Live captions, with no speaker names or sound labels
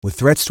With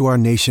threats to our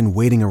nation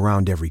waiting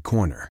around every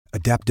corner,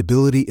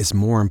 adaptability is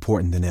more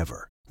important than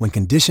ever. When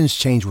conditions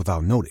change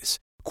without notice,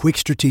 quick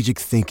strategic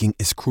thinking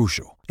is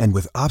crucial. And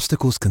with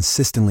obstacles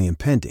consistently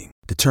impending,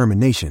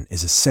 determination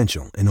is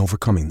essential in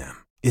overcoming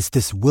them. It's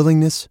this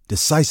willingness,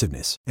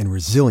 decisiveness, and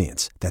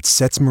resilience that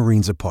sets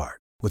Marines apart.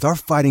 With our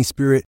fighting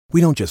spirit, we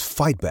don't just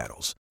fight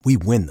battles, we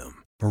win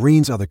them.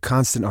 Marines are the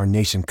constant our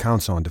nation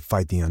counts on to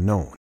fight the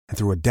unknown. And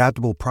through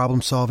adaptable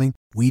problem solving,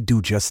 we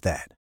do just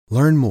that.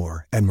 Learn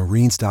more at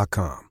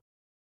marines.com.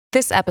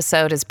 This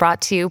episode is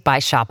brought to you by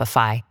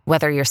Shopify.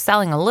 Whether you're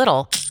selling a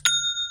little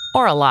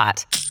or a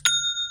lot,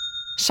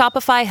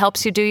 Shopify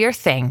helps you do your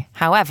thing,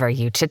 however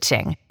you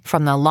cha-ching.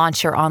 From the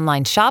launch your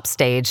online shop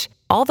stage,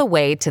 all the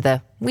way to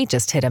the we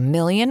just hit 1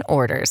 million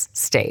orders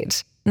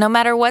stage. No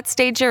matter what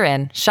stage you're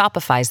in,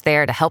 Shopify's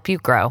there to help you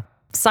grow.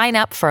 Sign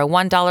up for a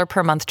 $1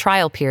 per month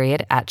trial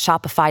period at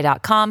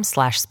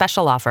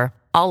shopify.com/special offer,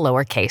 all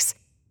lowercase.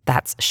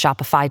 That's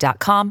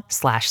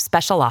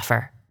shopify.com/special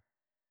offer.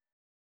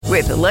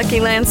 With the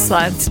Lucky Land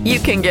Slots, you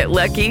can get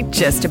lucky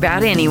just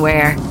about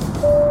anywhere.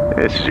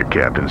 This is your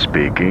captain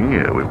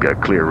speaking. We've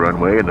got clear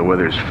runway and the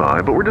weather's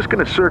fine, but we're just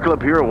going to circle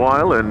up here a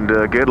while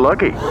and get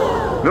lucky.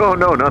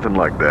 No, nothing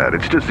like that.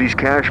 It's just these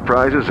cash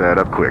prizes add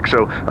up quick.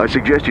 So I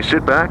suggest you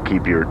sit back,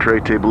 keep your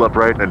tray table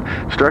upright, and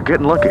start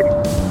getting lucky.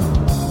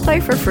 Play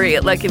for free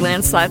at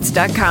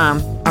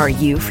LuckyLandSlots.com. Are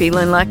you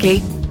feeling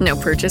lucky? No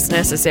purchase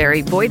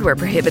necessary. Void where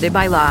prohibited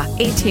by law.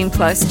 18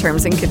 plus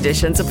terms and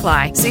conditions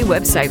apply. See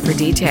website for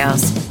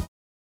details.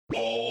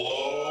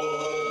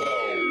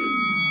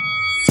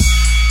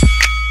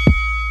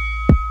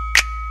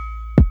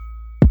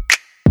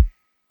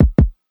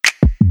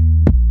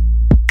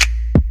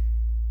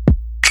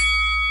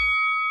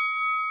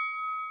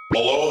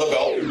 Below the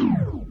belt.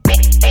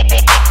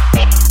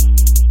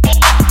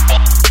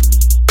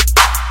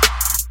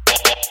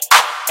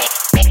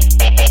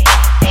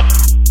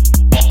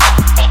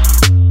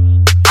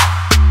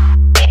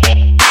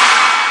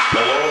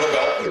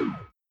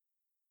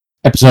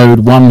 Episode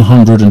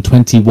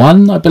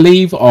 121, I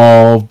believe,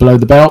 of Below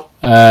the Belt.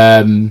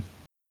 Joined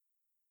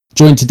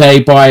today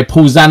by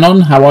Paul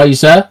Zanon. How are you,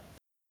 sir?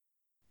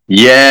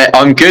 Yeah,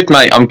 I'm good,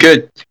 mate. I'm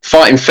good.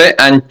 Fighting fit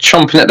and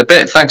chomping at the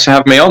bit. Thanks for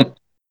having me on.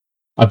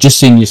 I've just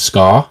seen your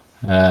scar.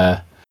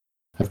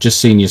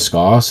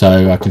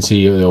 So I can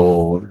see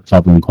you're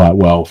recovering quite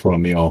well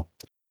from your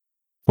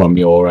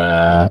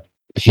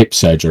hip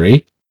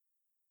surgery.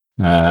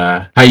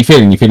 How are you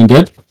feeling? You feeling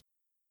good?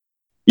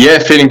 Yeah,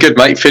 feeling good,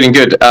 mate. Feeling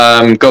good.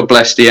 God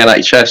bless the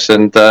NHS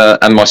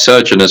and my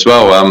surgeon as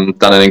well.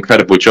 Done an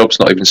incredible job. It's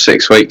not even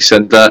 6 weeks,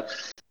 and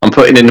I'm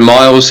putting in the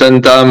miles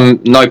and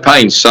no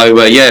pain. So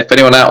if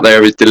anyone out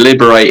there is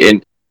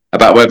deliberating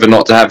about whether or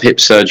not to have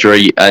hip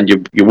surgery and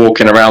you're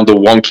walking around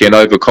all wonky and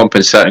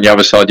overcompensating the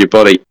other side of your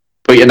body,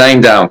 put your name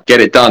down, get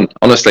it done.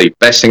 Honestly,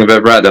 best thing I've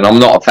ever had. And I'm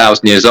not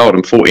 1,000 years old,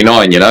 I'm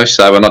 49, and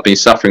I've been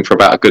suffering for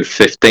about a good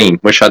 15.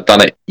 Wish I'd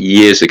done it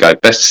years ago.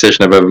 Best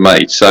decision I've ever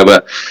made. So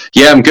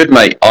I'm good,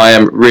 mate. I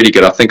am really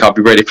good. I think I'll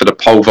be ready for the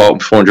pole vault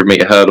and 400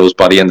 metre hurdles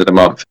by the end of the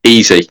month.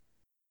 Easy.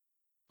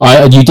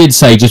 You did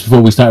say just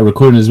before we started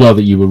recording as well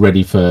that you were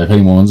ready for if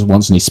anyone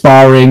wants any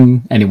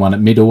sparring, anyone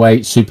at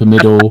middleweight, super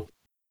middle,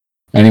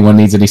 anyone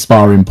needs any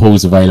sparring,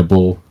 Paul's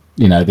available.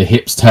 The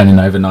hip's turning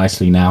over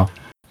nicely now.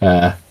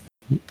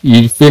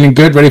 You feeling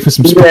good, ready for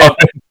some sparring?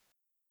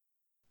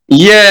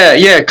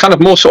 Yeah, kind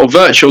of more sort of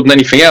virtual than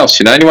anything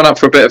else. Anyone up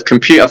for a bit of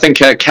computer? I think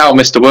Cal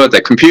missed the word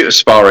there. Computer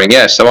sparring,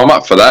 yeah. So I'm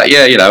up for that.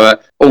 Yeah,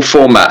 all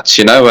formats.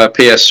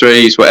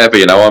 PS3s, whatever.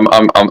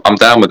 I'm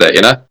down with it.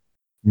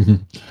 Mm-hmm.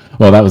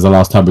 Well, that was the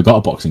last time we got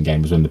a boxing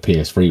game, was when the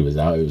PS3 was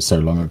out. It was so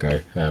long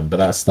ago. But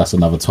that's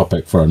another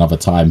topic for another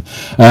time.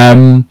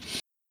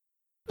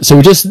 So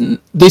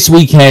this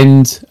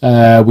weekend,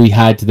 we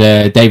had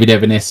the David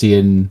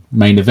Evanesian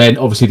main event.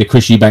 Obviously, the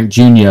Chris Eubank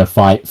Jr.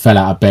 fight fell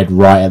out of bed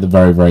right at the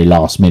very, very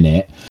last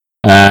minute.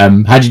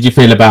 How did you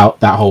feel about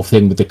that whole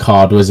thing with the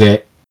card? Was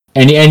it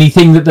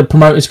anything that the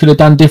promoters could have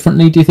done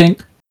differently, do you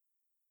think?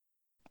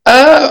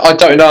 I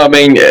don't know. I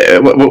mean,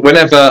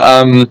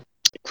 whenever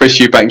Chris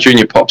Eubank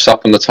Jr. pops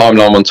up on the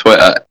timeline on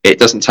Twitter, it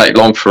doesn't take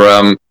long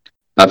for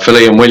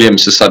Liam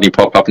Williams to suddenly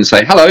pop up and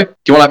say, "Hello, do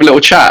you want to have a little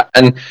chat?"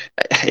 And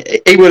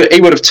he would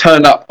have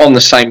turned up on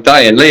the same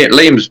day. And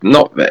Liam's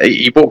not;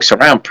 he walks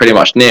around pretty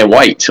much near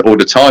weight all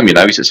the time.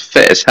 He's as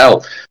fit as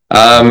hell.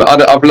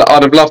 I'd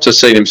have loved to have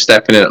seen him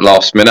stepping in at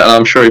last minute, and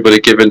I'm sure he would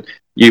have given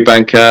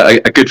Eubank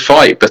a good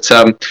fight. But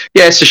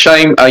it's a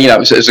shame. It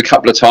was a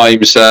couple of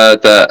times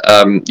that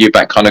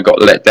Eubank kind of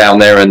got let down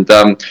there, and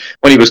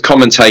when he was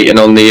commentating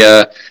on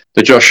the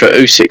Joshua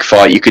Usyk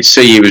fight, you could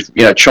see he was,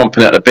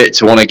 chomping at the bit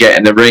to want to get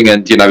in the ring,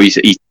 and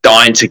he's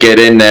dying to get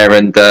in there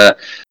and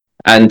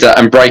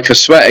break a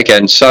sweat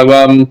again. So,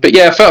 I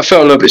felt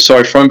a little bit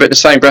sorry for him. But in the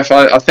same breath,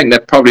 I think there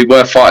probably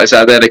were fighters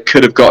out there they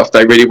could have got if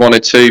they really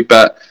wanted to,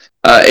 but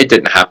it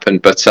didn't happen.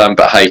 But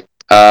hey,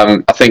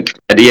 I think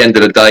at the end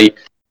of the day,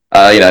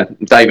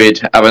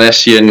 David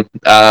Avanesian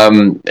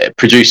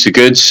produced the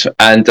goods,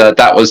 and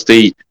that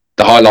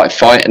the highlight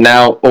fight, and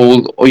now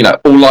all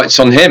lights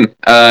on him.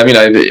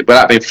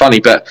 Without being funny,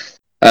 but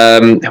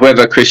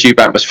whoever Chris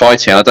Eubank was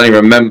fighting, I don't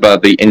even remember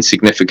the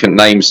insignificant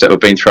names that were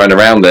being thrown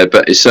around there,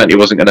 but it certainly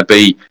wasn't going to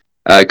be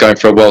going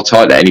for a world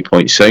title at any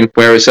point soon.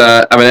 Whereas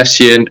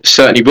Evanesian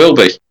certainly will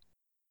be.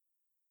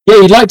 Yeah,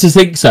 you'd like to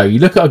think so. You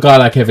look at a guy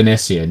like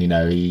Evanesian,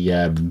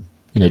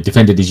 he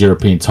defended his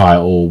European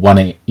title, won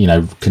it,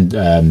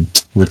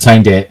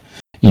 retained it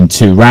in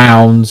 2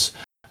 rounds,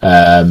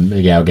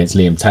 against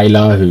Liam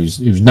Taylor, who's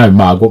no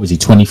mug. What was he,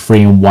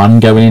 23-1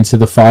 going into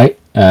the fight?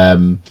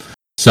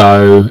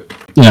 So,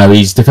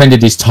 he's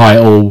defended his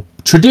title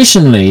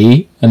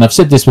traditionally, and I've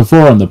said this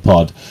before on the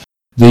pod,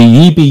 the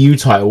EBU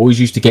title always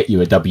used to get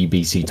you a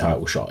WBC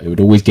title shot. It would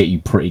always get you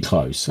pretty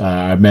close.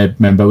 I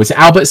remember, was it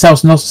Albert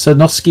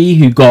Sosnowski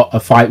who got a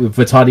fight with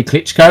Vitaly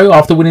Klitschko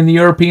after winning the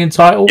European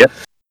title?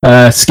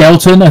 Yep.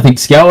 Skelton,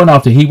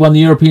 after he won the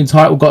European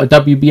title, got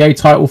a WBA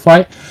title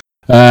fight.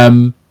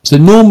 So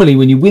normally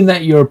when you win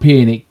that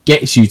European, it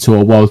gets you to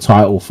a world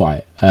title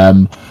fight.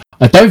 I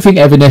don't think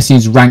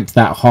Evanesian's ranked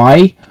that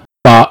high,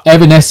 but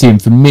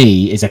Evanesian for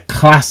me is a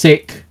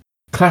classic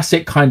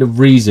kind of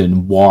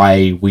reason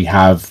why we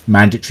have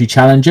mandatory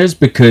challengers,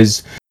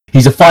 because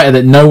he's a fighter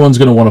that no one's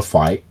going to want to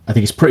fight. I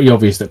think it's pretty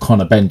obvious that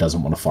Conor Benn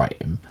doesn't want to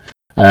fight him,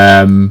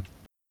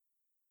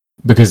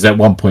 because at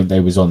one point they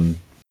was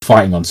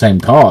fighting on same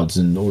cards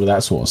and all of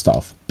that sort of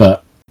stuff.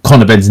 But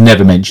Conor Benn's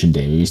never mentioned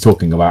him. He's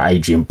talking about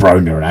Adrian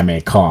Broner and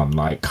Amir Khan.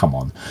 Like, come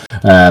on.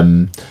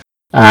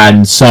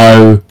 And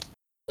so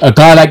a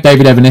guy like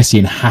David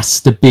Evanesian has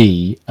to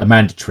be a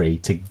mandatory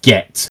to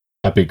get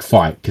a big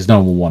fight, because no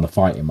one will want to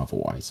fight him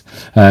otherwise.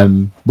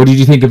 What did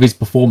you think of his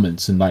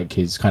performance and like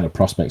his kind of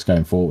prospects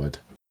going forward?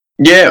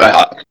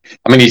 Yeah,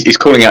 I mean, he's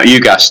calling out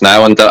Ugas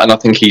now, and I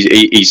think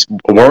he's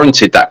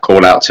warranted that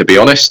call out, to be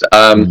honest.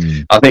 I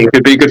think it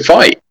could be a good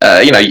fight.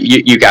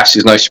 Ugas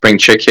is no spring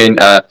chicken.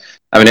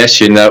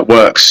 Evanesian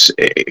works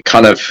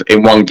kind of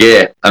in one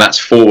gear, and that's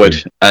forward,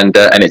 and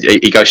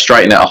he goes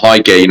straight in at a high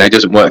gear. He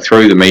doesn't work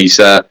through them. He's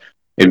a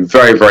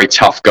very, very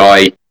tough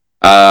guy.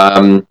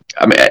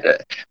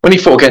 When he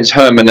fought against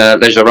Herman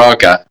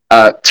Lejaraga,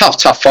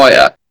 tough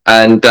fighter,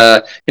 and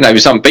he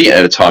was unbeaten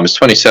at the time. He was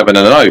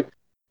 27-0,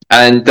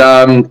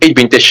 and he'd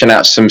been dishing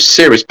out some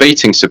serious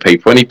beatings to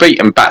people, and he beat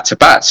them back to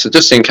back. So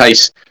just in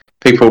case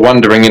people are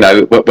wondering,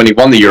 when he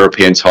won the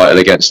European title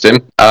against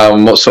him,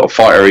 what sort of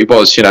fighter he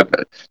was.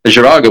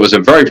 Lejaraga was a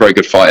very, very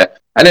good fighter,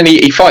 and then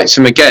he fights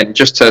him again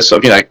just to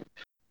sort of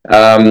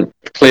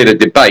clear the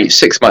debate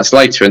 6 months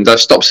later, and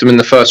stops him in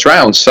the first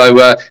round. So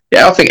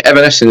I think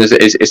Evanesian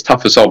is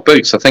tough as old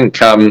boots. I think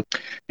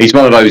he's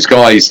one of those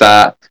guys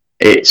that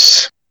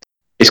it's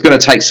going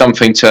to take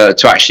something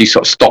to actually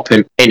sort of stop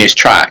him in his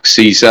tracks.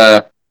 He's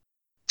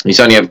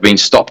only ever been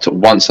stopped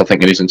once, I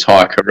think, in his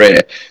entire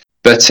career.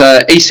 But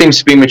he seems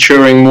to be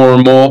maturing more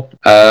and more.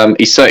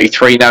 He's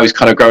 33 now. He's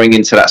kind of growing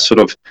into that sort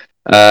of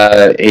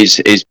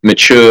his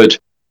matured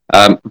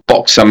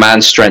boxer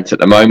man strength at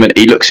the moment.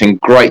 He looks in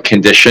great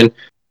condition.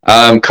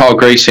 Carl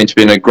Grease seems to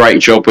be doing a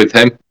great job with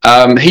him.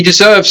 He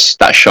deserves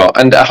that shot,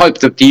 and I hope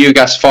that the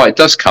Ugas fight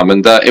does come,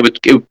 and it would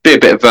be a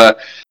bit of a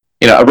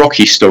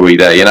Rocky story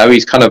there.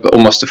 He's kind of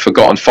almost a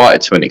forgotten fighter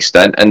to an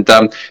extent, and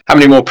how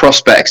many more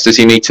prospects does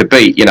he need to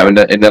beat? In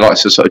the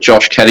likes of sort of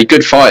Josh Kelly,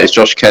 good fighters,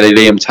 Josh Kelly,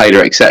 Liam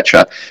Taylor,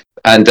 etc.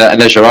 And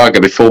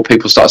Lejaraga, before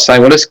people start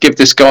saying, well, let's give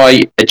this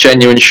guy a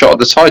genuine shot at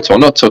the title.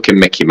 I'm not talking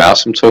Mickey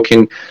Mouse. I'm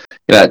talking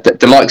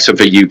the likes of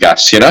the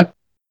Ugas,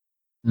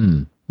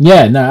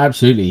 Yeah, no,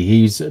 absolutely.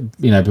 He's, at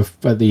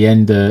the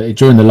end,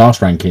 during the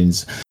last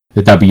rankings,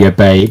 the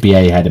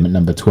WBA had him at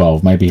number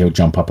 12. Maybe he'll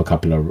jump up a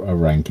couple of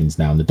rankings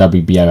now, and the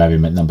WBO have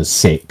him at number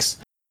 6.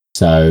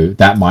 So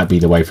that might be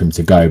the way for him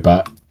to go.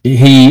 But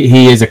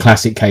he is a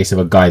classic case of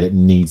a guy that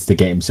needs to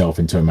get himself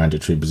into a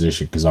mandatory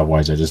position, because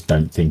otherwise I just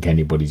don't think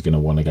anybody's going to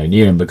want to go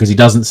near him, because he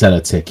doesn't sell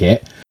a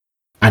ticket.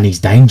 And he's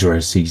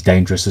dangerous. He's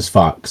dangerous as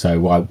fuck. So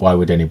why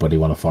would anybody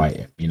want to fight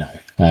him?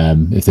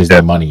 If there's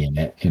no money in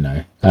it.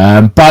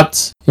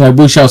 But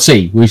we shall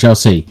see. We shall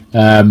see.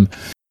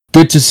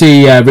 Good to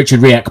see Richard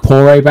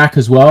Riak-Pore back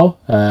as well.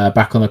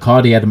 Back on the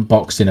card. He hadn't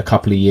boxed in a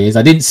couple of years.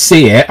 I didn't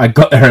see it. I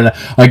got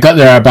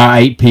there about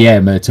 8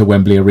 p.m. To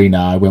Wembley Arena.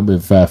 I went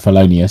with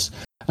Felonius,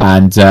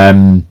 and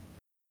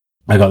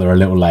I got there a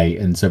little late.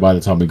 And so by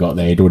the time we got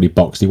there, he'd already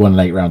boxed. He won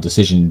an 8-round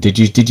decision. Did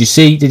you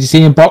see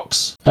him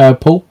box,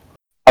 Paul?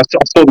 I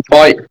saw the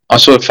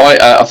fight.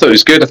 I thought it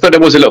was good. I thought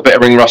there was a little bit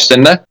of ring rust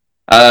in there.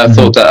 I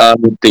thought that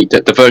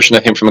the version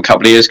of him from a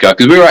couple of years ago,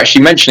 because we were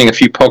actually mentioning a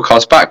few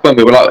podcasts back when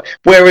we were like,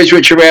 where is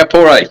Richard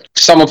Riak-Pore?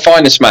 Someone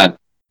find this man.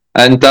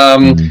 And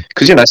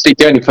because Steve,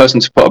 the only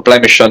person to put a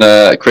blemish on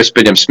Chris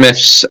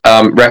Billiam-Smith's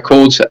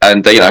record,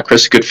 and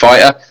Chris is a good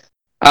fighter.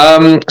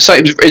 So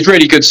it's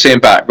really good to see him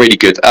back. Really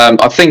good.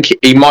 I think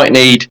he might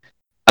need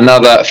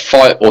another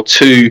fight or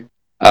two,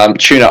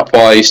 tune-up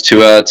wise,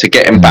 to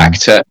get him back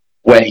to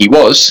where he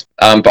was,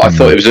 but I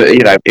thought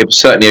it was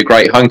certainly a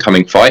great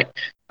homecoming fight.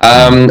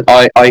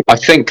 I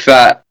think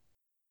that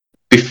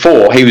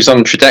before he was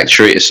on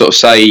trajectory to sort of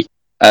say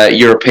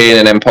European,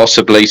 and then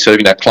possibly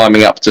sort of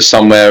climbing up to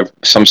somewhere,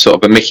 some sort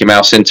of a Mickey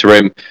Mouse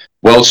interim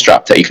world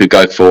strap that he could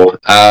go for.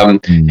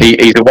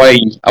 He's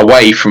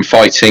away from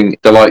fighting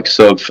the likes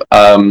of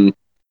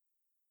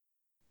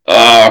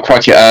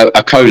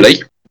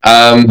Coley.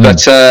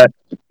 But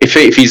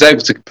if he's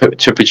able to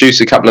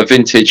produce a couple of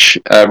vintage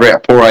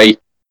Riapore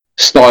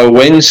style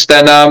wins,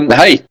 then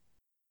hey,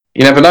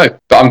 you never know.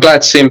 But I'm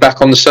glad to see him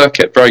back on the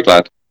circuit. Very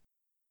glad.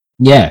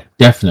 Yeah,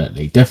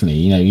 definitely.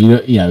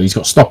 He's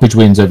got stoppage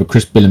wins over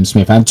Chris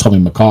Billam-Smith and Tommy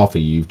McCarthy.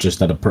 You've just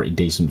had a pretty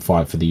decent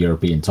fight for the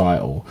European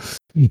title.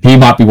 He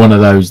might be one of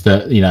those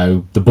that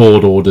the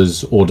board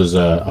orders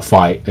a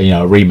fight, a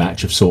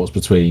rematch of sorts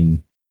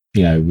between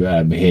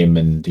him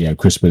and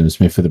Chris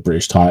Billam-Smith for the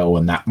British title,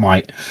 and that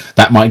might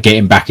get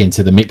him back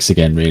into the mix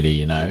again,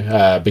 really.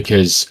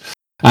 Because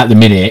at the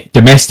minute,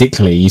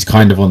 domestically, he's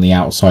kind of on the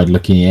outside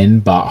looking in,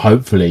 but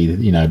hopefully,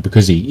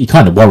 because he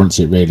kind of warrants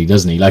it, really,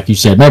 doesn't he? Like you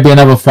said, maybe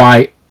another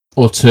fight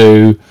or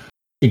two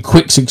in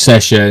quick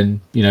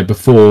succession,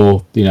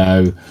 before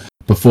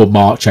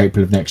March,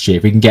 April of next year.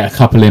 If we can get a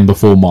couple in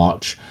before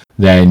March,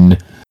 then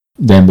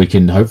we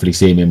can hopefully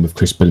see him in with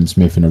Chris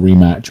Billam-Smith in a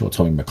rematch, or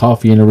Tommy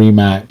McCarthy in a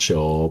rematch,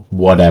 or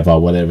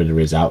whatever there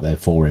is out there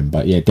for him.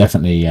 But yeah,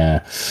 definitely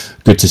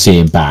good to see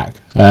him back.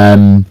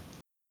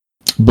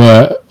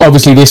 But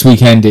obviously this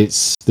weekend,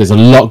 there's a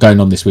lot going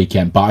on this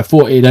weekend, but I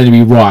thought it'd only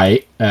be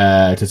right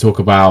to talk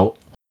about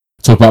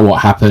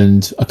what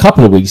happened a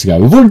couple of weeks ago.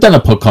 We've already done a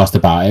podcast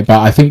about it, but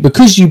I think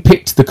because you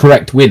picked the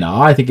correct winner,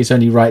 I think it's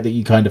only right that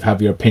you kind of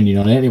have your opinion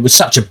on it. It was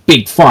such a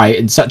big fight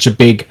and such a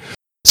big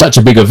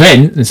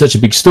event and such a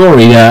big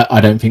story that I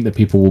don't think that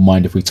people will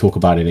mind if we talk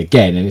about it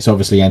again. And it's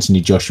obviously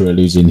Anthony Joshua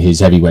losing his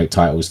heavyweight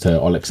titles to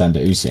Alexander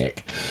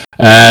Usyk.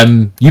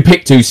 You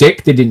picked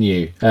Usyk, didn't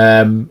you?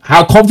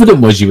 How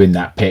confident was you in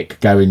that pick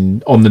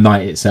going on the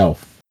night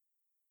itself?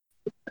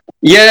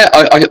 Yeah,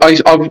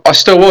 I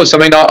still was. I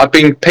mean, I've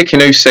been picking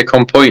Usyk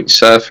on points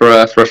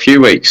for a few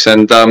weeks,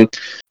 and a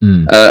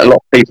lot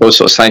of people are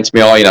sort of saying to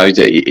me,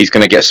 he's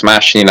going to get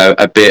smashed,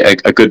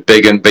 a good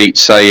big un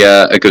beats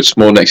a good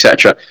small un,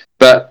 etc.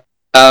 But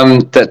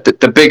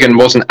the big un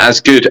wasn't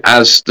as good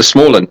as the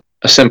small un,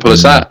 as simple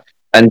as that.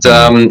 And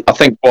I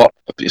think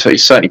he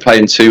certainly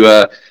played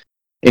into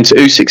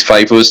Usyk's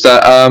favour was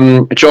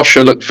that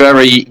Joshua looked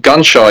very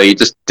gun shy. He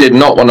just did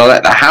not want to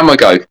let the hammer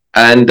go.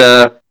 And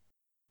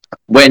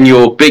when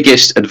your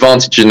biggest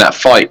advantage in that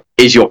fight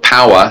is your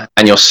power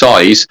and your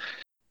size,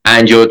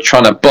 and you're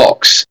trying to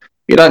box,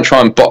 you don't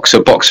try and box a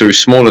boxer who's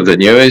smaller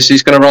than you.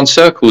 He's going to run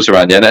circles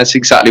around you, and that's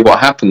exactly what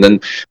happened.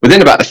 And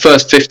within about the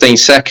first 15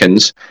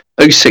 seconds,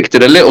 Usyk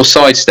did a little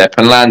sidestep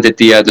and landed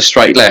the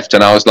straight left,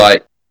 and I was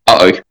like,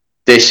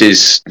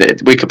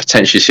 we could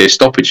potentially see a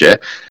stoppage here.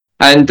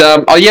 And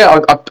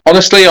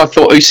honestly, I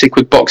thought Usyk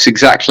would box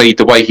exactly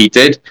the way he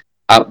did,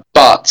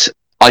 but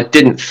I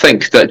didn't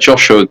think that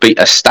Joshua would be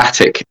as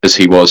static as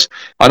he was.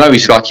 I know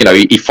he's like,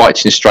 he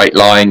fights in straight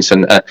lines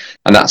and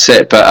that's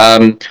it.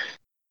 But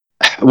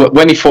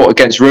when he fought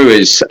against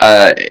Ruiz,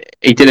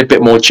 he did a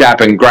bit more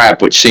jab and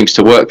grab, which seems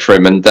to work for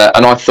him. And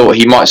I thought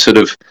he might sort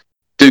of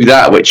do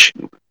that, which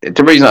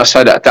the reason I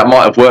say that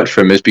might have worked for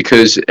him is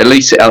because at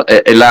least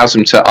it allows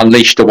him to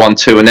unleash the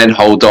 1-2 and then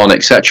hold on,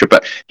 etc.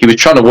 But he was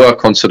trying to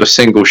work on sort of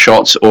single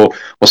shots or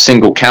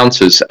single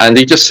counters, and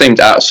he just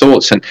seemed out of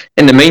sorts. And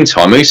in the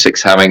meantime,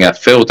 Usyk's having a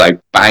field day,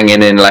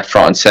 banging in left,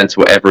 right and centre,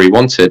 whatever he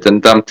wanted.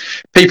 And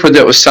people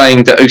that were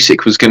saying that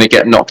Usyk was going to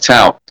get knocked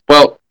out,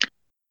 well,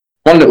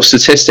 one little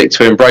statistic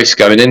to embrace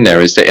going in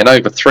there is that in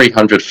over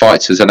 300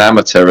 fights as an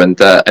amateur and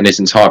his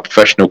entire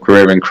professional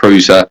career in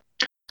cruiser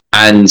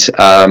and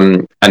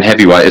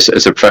heavyweight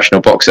as a professional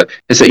boxer,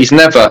 is that he's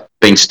never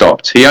been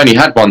stopped. He only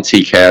had one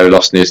TKO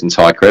loss in his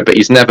entire career, but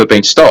he's never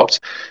been stopped.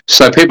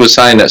 So people are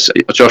saying that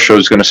Joshua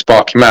was going to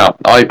spark him out.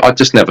 I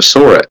just never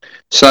saw it.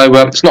 So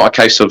it's not a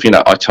case of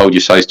I told you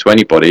so to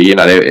anybody.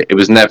 It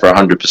was never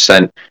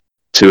 100%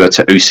 to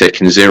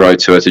Usyk and 0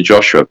 to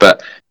Joshua.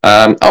 But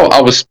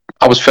I was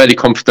fairly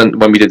confident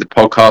when we did the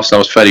podcast. And I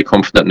was fairly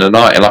confident in the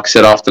night. And like I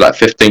said, after that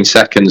 15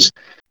 seconds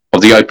of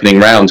the opening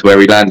round where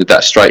he landed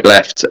that straight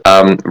left,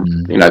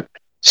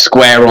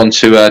 square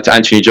onto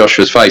Anthony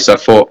Joshua's face, I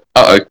thought,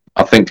 I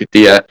think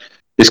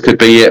this could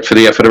be it for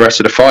the rest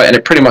of the fight, and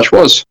it pretty much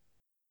was.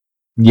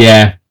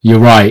 Yeah, you're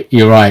right.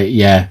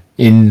 Yeah,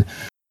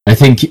 I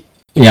think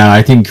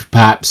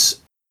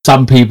perhaps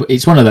some people,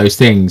 it's one of those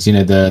things.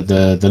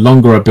 The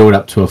longer a build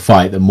up to a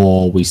fight, the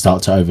more we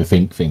start to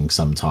overthink things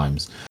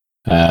sometimes.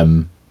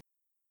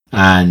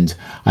 And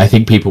I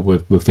think people were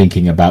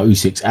thinking about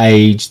Usyk's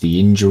age, the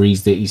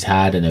injuries that he's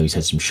had. I know he's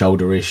had some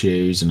shoulder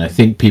issues, and I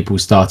think people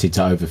started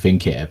to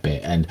overthink it a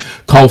bit. And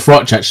Cole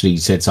Froch actually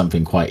said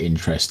something quite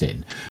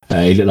interesting.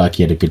 He looked like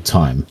he had a good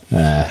time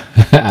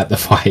at the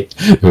fight.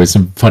 There were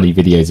some funny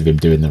videos of him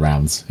doing the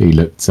rounds. He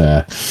looked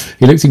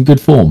in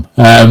good form.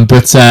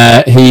 But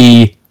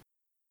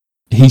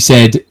he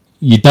said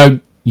you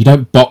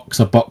don't box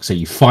a boxer,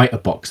 you fight a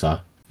boxer,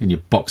 and you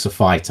box a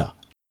fighter.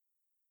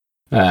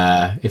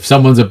 If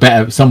someone's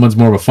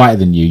more of a fighter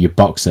than you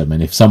box them,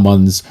 and if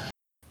someone's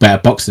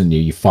better boxer than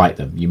you fight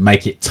them. You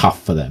make it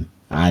tough for them.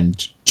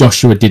 And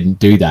Joshua didn't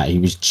do that. He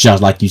was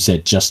just, like you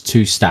said, just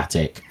too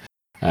static.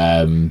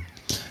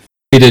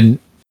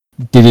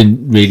 Didn't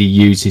really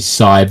use his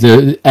side.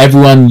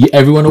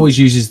 Everyone always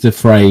uses the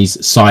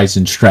phrase size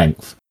and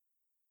strength.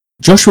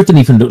 Joshua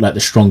didn't even look like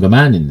the stronger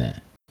man in there.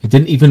 It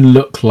didn't even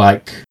look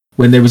like,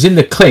 when they was in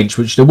the clinch,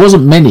 which there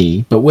wasn't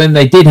many, but when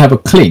they did have a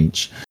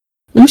clinch,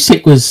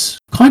 Usyk was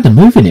kind of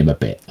moving him a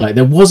bit. Like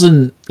it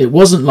wasn't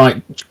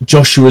like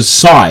Joshua's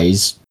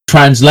size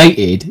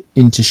translated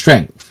into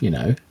strength,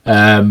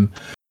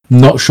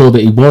 Not sure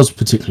that he was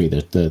particularly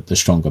the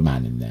stronger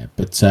man in there.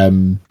 But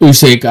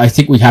Usyk, I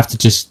think we have to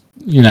just,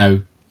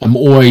 I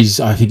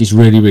think it's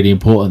really, really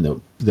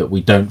important that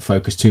we don't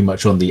focus too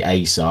much on the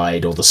A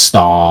side or the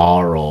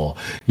star or,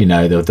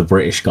 the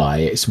British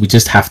guy. We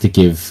just have to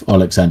give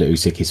Alexander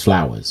Usyk his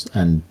flowers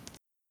and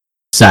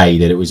say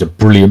that it was a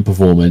brilliant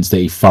performance, that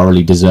he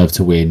thoroughly deserved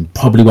to win.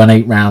 Probably won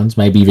 8 rounds,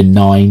 maybe even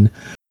 9.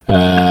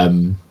 Fair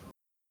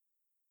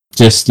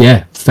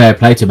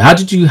play to him. How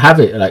did you have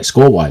it, like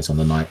score-wise, on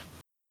the night?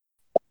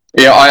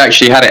 Yeah, I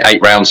actually had it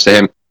 8 rounds to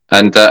him.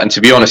 And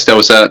to be honest, there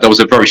was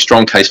a very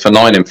strong case for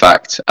 9, in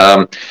fact.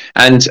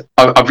 And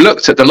I've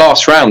looked at the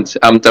last round,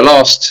 the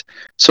last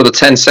sort of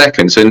 10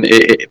 seconds, and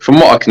from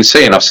what I can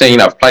see, and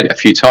I've played it a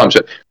few times,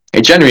 but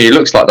it generally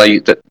looks like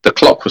the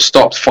clock was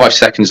stopped 5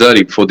 seconds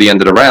early before the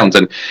end of the round.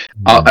 And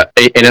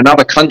in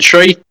another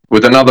country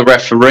with another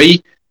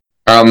referee,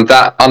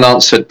 that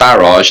unanswered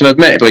barrage, and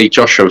admittedly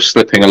Joshua was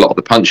slipping a lot of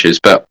the punches,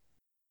 but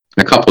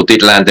a couple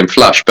did land in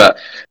flush. But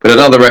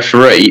another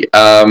referee,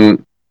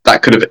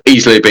 that could have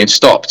easily been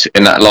stopped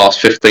in that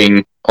last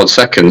 15 odd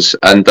seconds,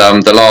 and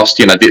the last,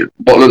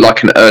 what looked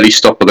like an early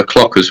stop of the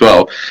clock as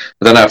well.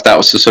 I don't know if that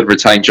was to sort of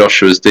retain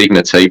Joshua's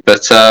dignity,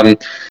 but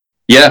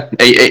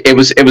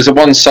it was a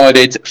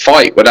one-sided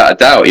fight without a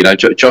doubt.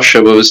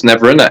 Joshua was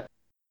never in it.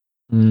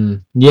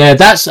 Yeah,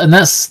 that's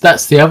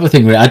the other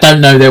thing. Really. I don't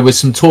know. There was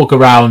some talk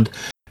around,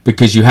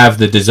 because you have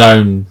the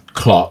DAZN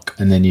clock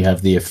and then you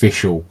have the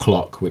official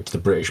clock, which the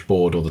British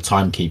board or the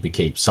timekeeper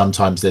keeps.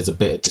 Sometimes there's a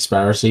bit of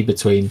disparity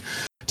between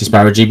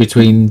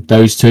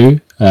those two.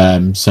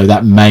 So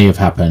that may have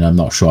happened. I'm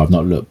not sure. I've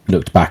not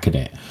looked back at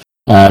it.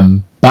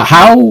 But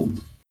how,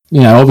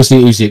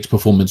 obviously Usyk's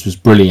performance was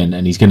brilliant,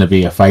 and he's going to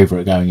be a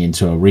favourite going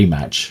into a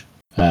rematch.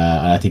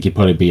 And I think he'd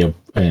probably be a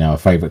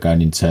favourite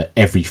going into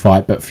every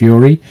fight but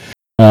Fury.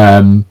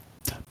 But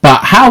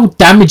how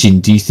damaging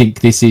do you think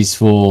this is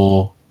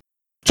for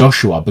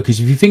Joshua? Because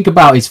if you think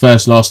about his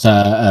first loss to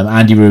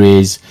Andy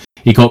Ruiz,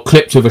 he got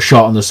clipped with a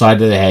shot on the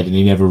side of the head and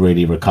he never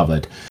really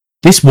recovered.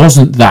 This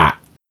wasn't that.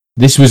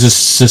 This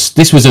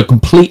was a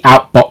complete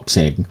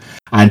outboxing,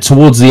 and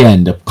towards the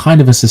end, a kind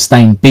of a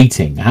sustained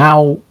beating.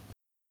 How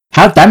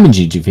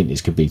damaging do you think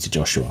this could be to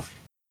Joshua?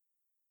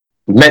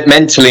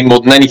 Mentally,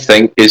 more than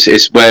anything,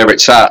 is where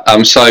it's at.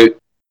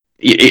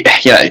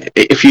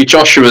 If you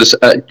Joshua at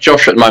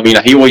the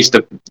moment, he always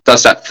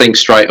does that thing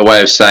straight away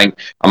of saying,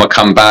 "I'm gonna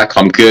come back.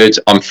 I'm good.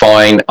 I'm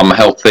fine. I'm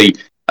healthy.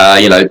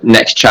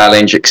 Next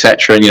challenge,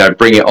 etc. And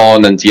bring it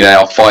on, and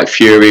I'll fight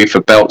Fury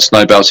for belts,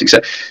 no belts,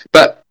 etc."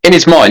 But in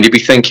his mind, he'd be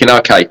thinking,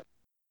 "Okay,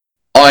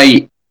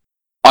 I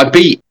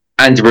beat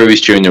Andy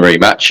Ruiz during the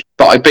rematch,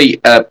 but I beat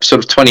a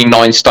sort of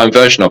 29 stone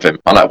version of him.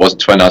 I know it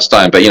wasn't 29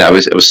 stone, but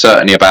it was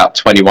certainly about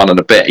 21 and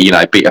a bit.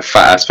 Beat a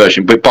fat ass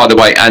version. But by the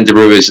way, Andy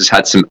Ruiz has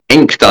had some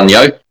ink done,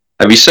 yo.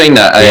 Have you seen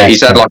that? Yes,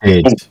 he's had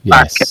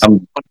back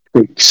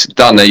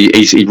done.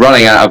 He's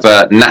running out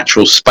of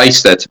natural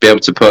space there to be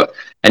able to put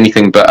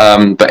anything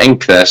but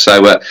ink there.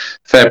 So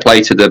fair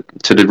play to the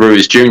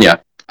Ruiz Jr.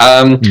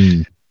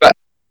 But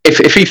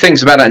if he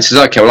thinks about that and says,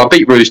 "Okay, well, I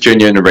beat Ruiz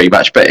Jr. in a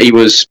rematch, but he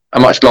was a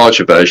much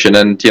larger version,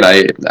 and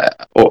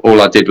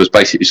all I did was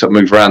basically sort of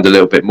move around a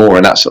little bit more,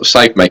 and that sort of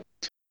saved me."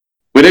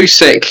 With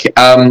Usyk,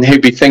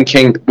 he'd be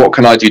thinking, "What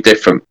can I do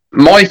different?"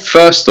 My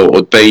first thought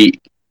would be,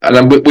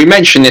 and we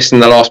mentioned this in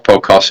the last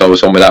podcast I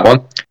was on with that one,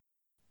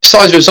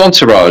 size of his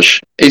entourage.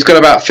 He's got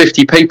about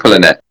 50 people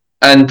in it,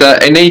 and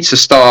he needs to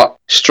start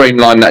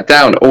streamlining that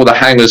down. All the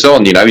hangers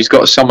on, he's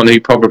got someone who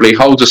probably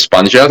holds a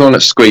sponge, the other one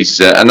that squeezes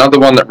it, another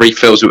one that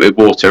refills it with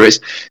water. It's,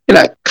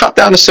 cut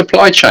down the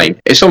supply chain.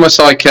 It's almost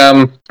like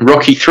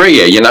Rocky 3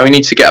 here. He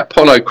needs to get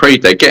Apollo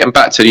Creed there, get him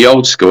back to the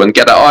old school and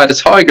get that Eye of the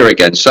Tiger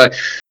again. So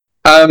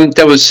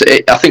there was,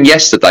 I think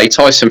yesterday,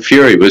 Tyson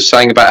Fury was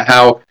saying about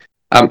how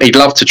he'd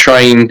love to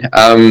train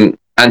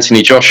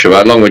Anthony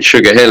Joshua along with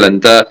Sugar Hill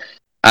and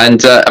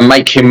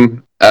make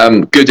him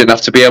good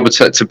enough to be able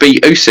to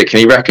beat Usyk, and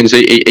he reckons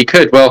he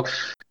could. Well,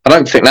 I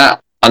don't think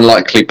that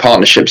unlikely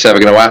partnership's ever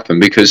going to happen,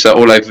 because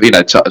all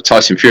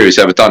Tyson Fury's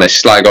ever done is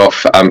slag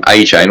off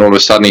AJ, and all of a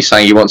sudden he's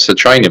saying he wants to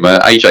train him.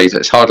 AJ,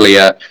 it's hardly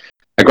a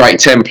great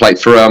template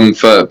for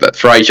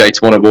AJ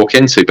to want to walk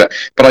into.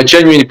 But I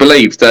genuinely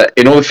believe that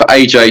in order for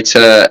AJ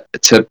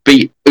to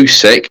beat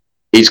Usyk,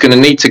 he's going to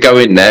need to go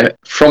in there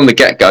from the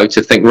get-go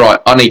to think, right,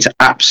 I need to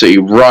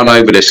absolutely run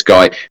over this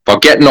guy. If I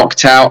get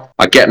knocked out,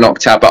 I get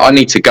knocked out, but I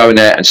need to go in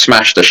there and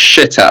smash the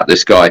shit out of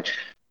this guy.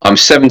 I'm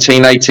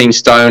 17, 18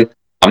 stone.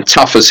 I'm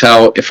tough as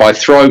hell. If I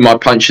throw my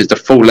punches the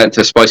full length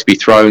they're supposed to be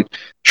thrown,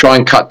 try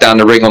and cut down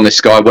the ring on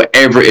this guy,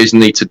 whatever it is you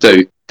need to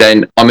do,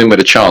 then I'm in with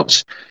a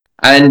chance.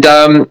 And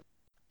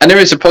there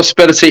is a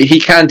possibility he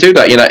can do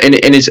that.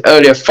 In his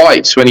earlier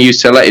fights when he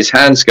used to let his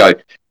hands go,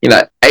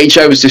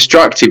 AJ was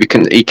destructive.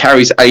 He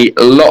carries a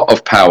lot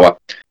of power.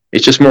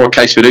 It's just more a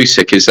case with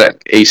Usyk is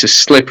that he's as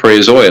slippery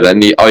as oil.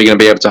 And are you going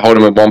to be able to hold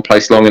him in one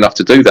place long enough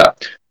to do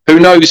that? Who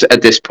knows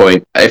at this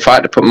point? If I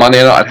had to put money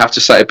on it, I'd have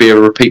to say it'd be a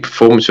repeat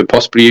performance with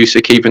possibly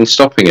Usyk even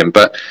stopping him.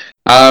 But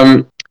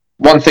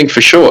one thing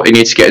for sure, he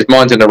needs to get his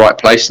mind in the right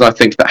place. And I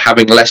think that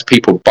having less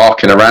people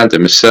barking around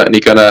him is certainly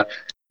going to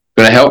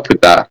help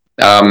with that.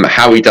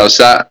 How he does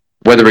that,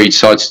 whether he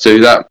decides to do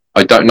that,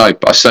 I don't know.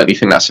 But I certainly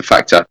think that's a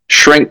factor.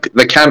 Shrink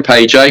the camp,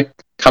 AJ.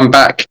 Come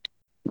back,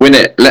 win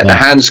it, let the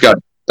hands go.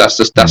 That's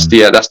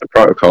the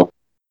protocol.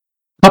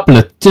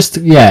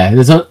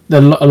 There's a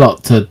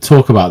lot to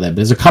talk about there, but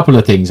there's a couple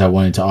of things I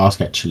wanted to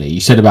ask actually. You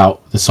said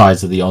about the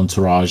size of the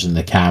entourage and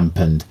the camp,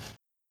 and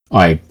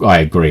I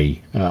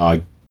agree.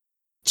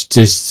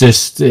 It's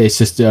just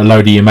a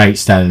load of your mates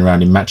standing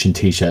around in matching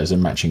t-shirts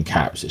and matching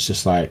caps. It's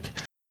just like,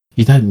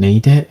 you don't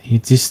need it. You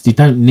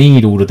don't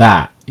need all of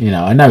that.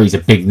 I know he's a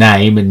big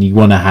name and you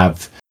want to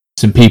have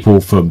some people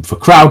for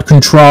crowd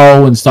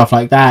control and stuff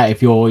like that.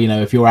 If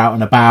you're out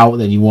and about,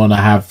 then you want to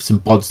have some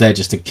bods there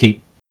just to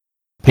keep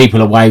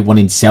people away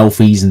wanting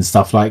selfies and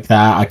stuff like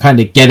that. I kind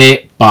of get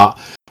it, but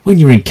when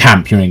you're in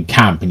camp,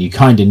 and you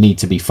kind of need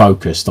to be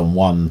focused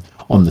on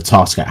the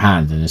task at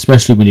hand, and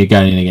especially when you're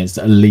going in against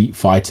elite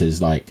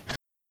fighters like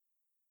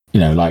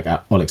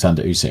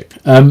Alexander Usyk.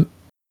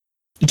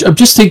 I'm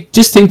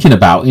just thinking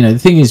about, the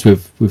thing is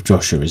with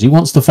Joshua is he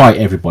wants to fight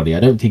everybody. I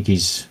don't think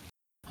he's.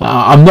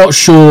 I'm not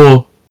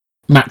sure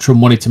Matchroom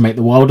wanted to make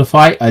the Wilder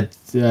fight. I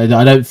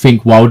don't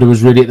think Wilder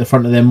was really at the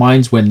front of their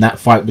minds when that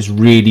fight was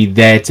really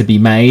there to be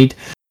made.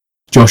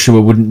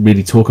 Joshua wouldn't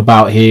really talk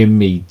about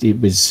him.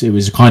 It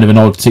was kind of an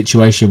odd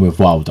situation with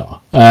Wilder.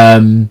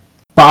 But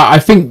I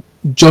think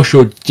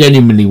Joshua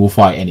genuinely will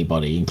fight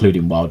anybody,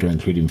 including Wilder,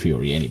 including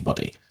Fury,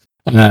 anybody.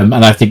 And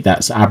I think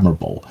that's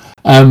admirable.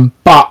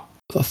 But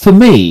for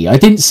me, I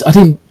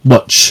didn't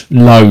watch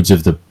loads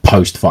of the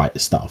post-fight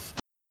stuff.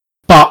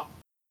 But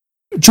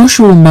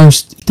Joshua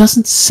almost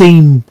doesn't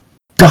seem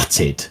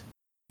gutted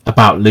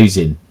about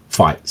losing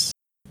fights.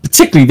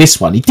 Particularly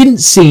this one. He didn't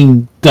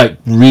seem like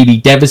really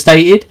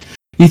devastated.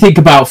 You think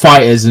about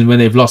fighters and when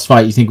they've lost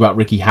fight, you think about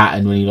Ricky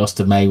Hatton when he lost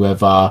to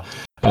Mayweather.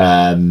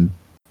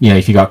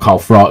 If you got Carl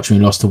Froch when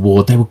he lost to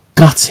Ward, they were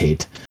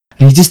gutted.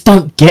 And you just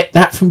don't get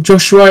that from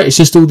Joshua. It's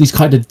just all these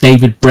kind of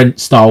David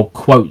Brent style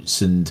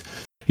quotes, and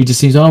he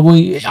just seems,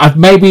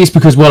 maybe it's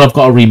because, I've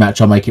got a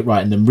rematch, I'll make it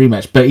right in the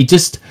rematch. But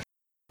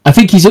I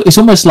think it's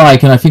almost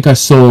like, and I think I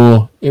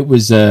saw it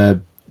was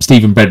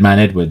Stephen Breadman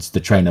Edwards, the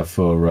trainer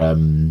for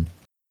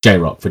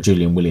J-Rock, for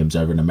Julian Williams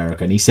over in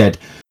America, and he said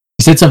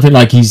something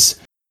like he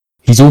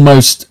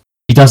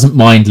doesn't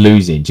mind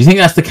losing. Do you think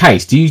that's the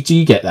case? Do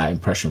you get that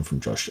impression from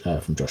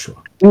Joshua?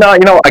 No,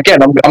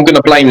 again, I'm going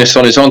to blame this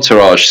on his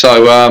entourage.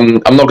 So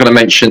I'm not going to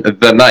mention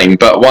the name,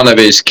 but one of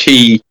his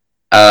key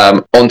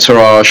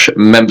entourage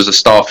members of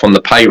staff on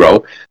the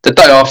payroll, the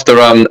day after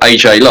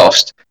AJ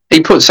lost,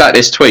 he puts out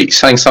this tweet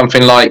saying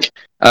something like,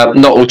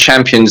 not all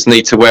champions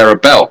need to wear a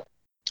belt.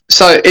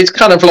 So it's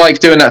kind of like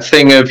doing that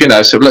thing of,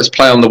 so let's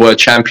play on the word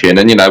champion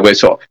and, we're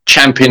sort of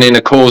championing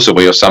a cause are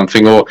we or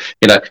something, or,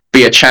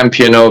 be a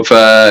champion of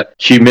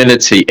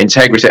humility,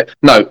 integrity.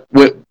 No,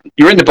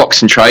 you're in the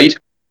boxing trade.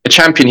 A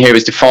champion here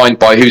is defined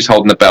by who's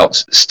holding the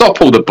belts.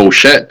 Stop all the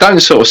bullshit. Don't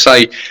sort of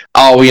say,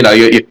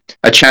 you're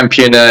a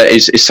champion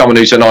is someone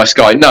who's a nice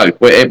guy. No,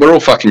 we're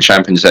all fucking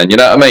champions then, you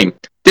know what I mean?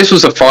 This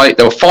was a fight.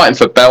 They were fighting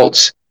for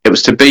belts. It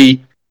was to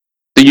be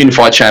the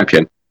unified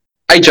champion.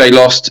 AJ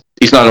lost.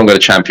 He's no longer the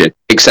champion.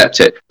 Accept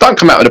it. Don't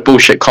come out with a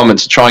bullshit comment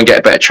to try and get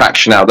a bit of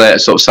traction out there.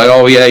 Sort of say,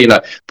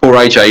 poor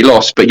AJ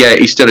lost, but yeah,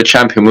 he's still a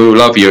champion. We will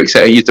love you.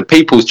 Except he's the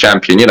people's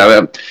champion.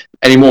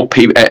 Any more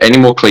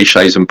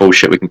cliches and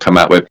bullshit we can come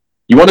out with.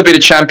 You want to be the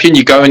champion,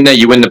 you go in there,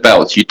 you win the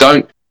belts. You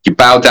don't, you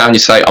bow down, you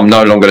say, I'm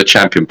no longer the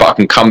champion, but I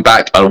can come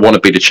back and I want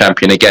to be the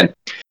champion again.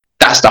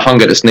 That's the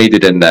hunger that's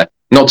needed in there.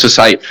 Not to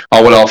say,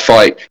 I'll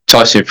fight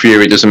Tyson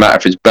Fury, doesn't matter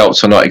if it's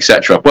belts or not,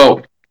 etc.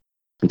 Well,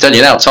 I'm telling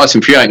you now,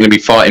 Tyson Fury ain't going to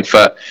be fighting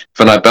for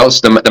no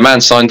belts. The man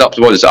signed up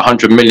to,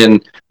 $100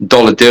 million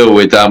deal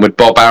with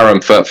Bob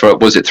Arum for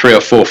was it 3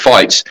 or 4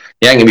 fights.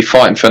 He ain't going to be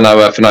fighting for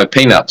no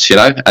peanuts,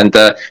 And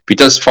if he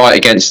does fight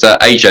against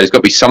AJ, there's got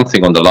to be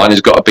something on the line.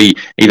 There's got to be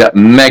either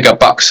mega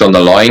bucks on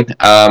the line.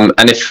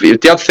 And if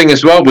the other thing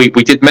as well, we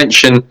did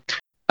mention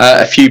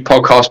a few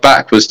podcasts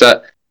back was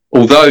that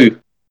although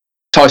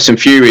Tyson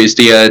Fury is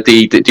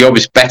the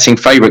obvious betting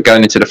favourite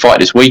going into the fight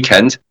this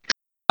weekend,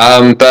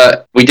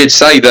 but we did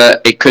say that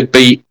it could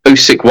be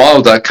Usyk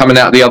Wilder coming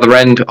out the other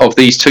end of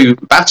these two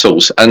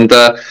battles. And,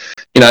 I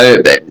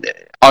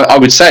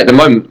would say at the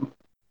moment,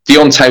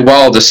 Deontay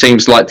Wilder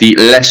seems like the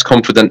less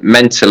confident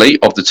mentally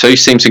of the two,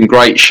 seems in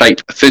great shape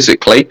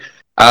physically.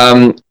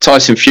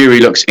 Tyson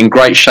Fury looks in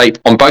great shape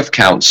on both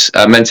counts,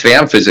 mentally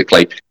and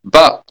physically.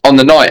 But on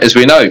the night, as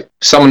we know,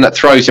 someone that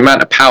throws the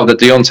amount of power that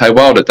Deontay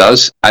Wilder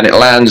does and it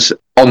lands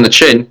on the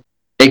chin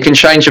it can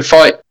change a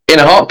fight in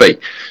a heartbeat.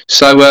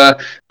 So,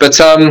 So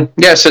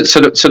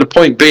the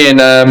point being,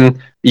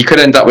 you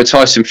could end up with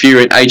Tyson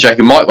Fury and AJ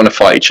who might want to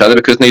fight each other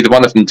because neither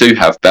one of them do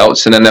have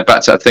belts, and then they're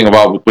back to that thing of,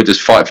 well, we'll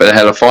just fight for the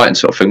hell of fighting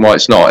sort of thing. Well,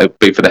 it's not. It'll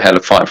be for the hell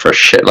of fighting for a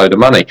shitload of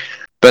money.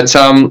 But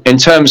in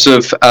terms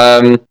of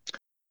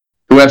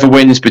whoever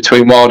wins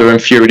between Wilder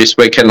and Fury this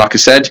weekend, like I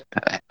said,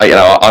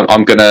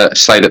 I'm going to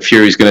say that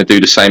Fury's going to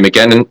do the same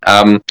again.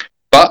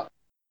 But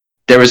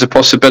there is a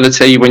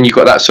possibility when you've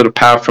got that sort of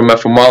power from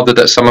Wilder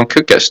that someone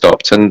could get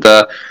stopped, and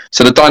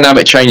so the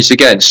dynamic changes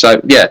again.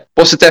 So yeah,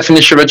 what's the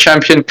definition of a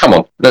champion? Come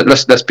on,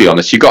 let's be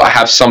honest. You've got to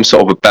have some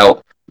sort of a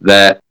belt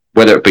there,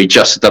 whether it be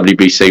just the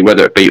WBC,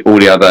 whether it be all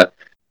the other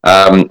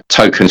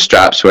token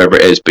straps, wherever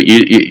it is. But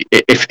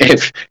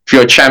if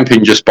you're a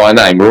champion just by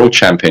name, we're all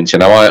champions.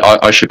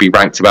 I should be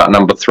ranked about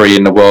number 3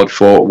 in the world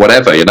for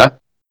whatever.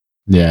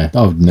 Yeah.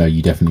 Oh no,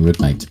 you definitely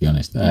would, mate. To be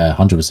honest,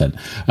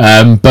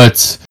 100%.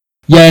 But.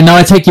 Yeah, no,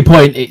 I take your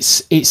point.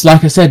 It's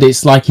like I said,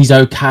 it's like he's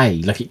okay.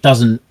 Like it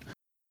doesn't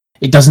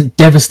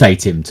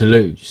devastate him to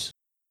lose.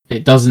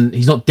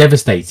 He's not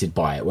devastated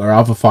by it. Where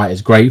other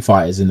fighters, great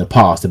fighters in the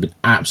past, have been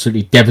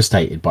absolutely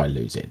devastated by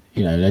losing.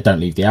 They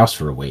don't leave the house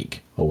for a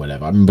week or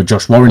whatever. I remember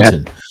Josh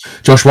Warrington. Yeah.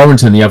 Josh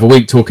Warrington the other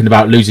week talking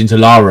about losing to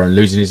Lara and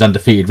losing his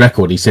undefeated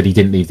record. He said he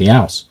didn't leave the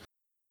house.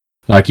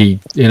 Like and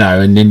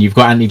then you've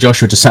got Anthony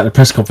Joshua just at the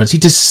press conference. He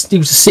was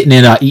just sitting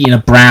there like, eating a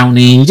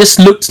brownie. He just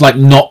looked like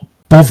not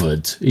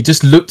bothered. He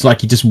just looked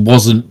like he just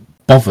wasn't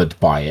bothered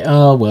by it.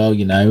 Oh well,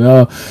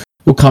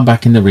 we'll come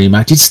back in the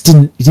rematch. It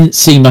didn't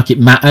seem like it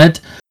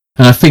mattered,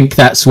 and I think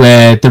that's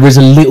where there is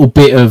a little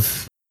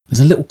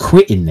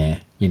quit in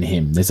there in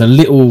him. There's a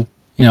little,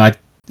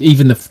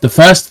 even the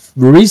first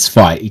Ruiz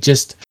fight,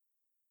 it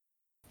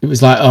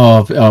was like,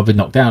 oh, I've been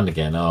knocked down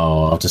again.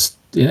 Oh, it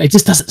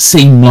just doesn't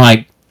seem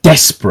like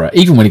desperate.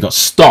 Even when he got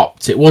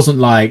stopped, it wasn't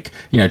like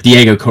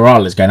Diego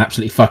Corrales going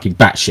absolutely fucking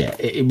batshit.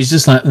 It was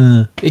just like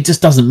it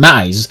just doesn't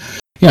matter.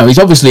 He's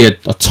obviously a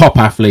top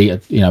athlete,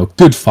 a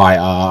good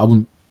fighter. I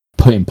wouldn't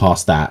put him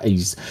past that.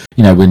 He's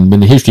when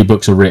the history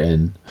books are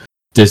written,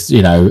 just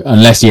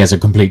unless he has a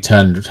complete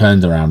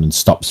turnaround and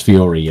stops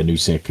Fury and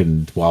Usyk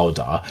and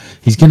Wilder,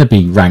 he's going to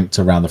be ranked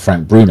around the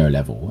Frank Bruno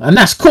level, and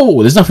that's cool.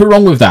 There's nothing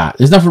wrong with that.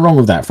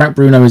 Frank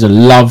Bruno is a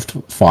loved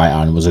fighter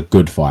and was a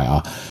good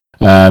fighter.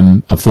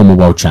 A former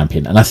world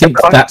champion, and I think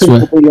that's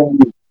where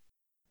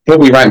he'll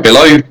be ranked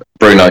below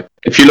Bruno.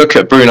 If you look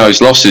at Bruno's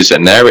losses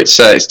in there, it's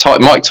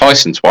Mike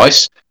Tyson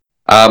twice,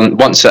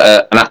 once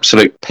at an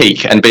absolute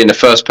peak and being the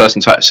first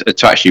person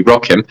to actually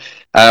rock him.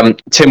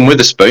 Tim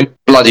Witherspoon,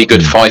 bloody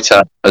good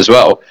fighter as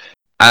well,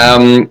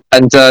 and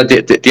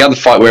the other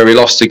fight where he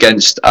lost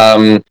against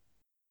Bone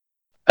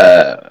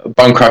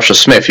Crusher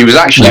Smith, he was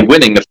actually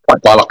winning the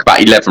fight by like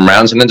about 11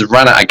 rounds, and then just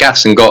ran out of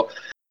gas and got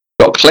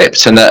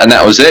clipped, and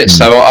that was it.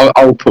 So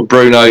I'll put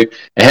Bruno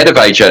ahead of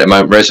AJ at the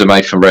moment,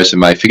 resume for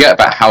resume. Forget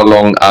about how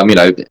long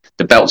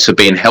the belts are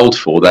being held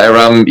for there.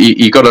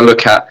 You got to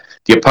look at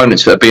the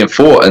opponents that are being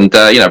fought, and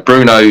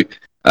Bruno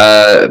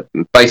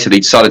basically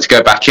decided to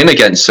go back in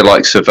against the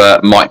likes of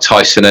Mike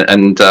Tyson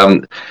and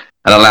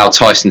allow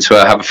Tyson to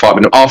have a fight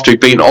with him after he'd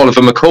beaten Oliver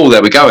McCall.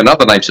 There we go,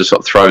 another name to sort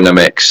of throw in the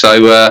mix.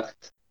 So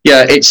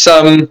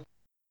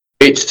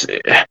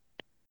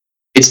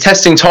it's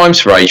testing times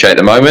for AJ at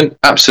the moment,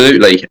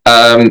 absolutely.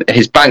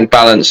 His bank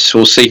balance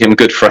will see him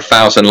good for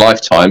 1,000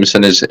 lifetimes,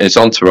 and his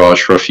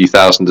entourage for a few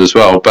thousand as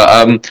well.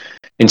 But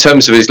in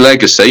terms of his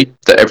legacy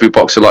that every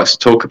boxer likes to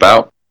talk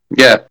about,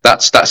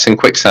 that's in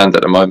quicksand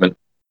at the moment.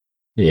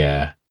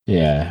 Yeah.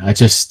 I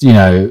just, he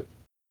might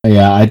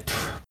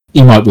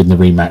win the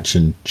rematch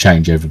and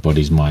change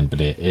everybody's mind,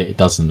 but it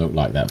doesn't look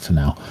like that for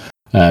now.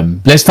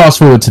 Let's fast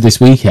forward to this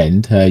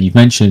weekend. You've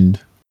mentioned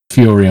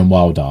Fury and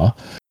Wilder.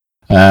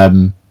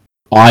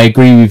 I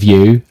agree with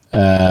you.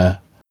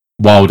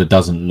 Wilder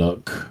doesn't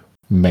look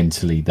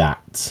mentally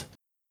that.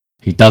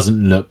 He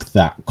doesn't look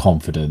that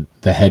confident.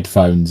 The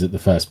headphones at the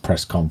first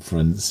press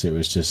conference, it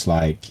was just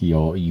like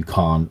you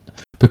can't,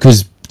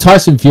 because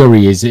Tyson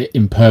Fury is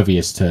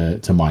impervious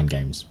to mind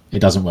games. It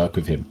doesn't work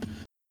with him.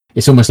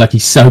 It's almost like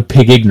he's so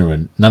pig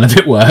ignorant. None of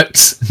it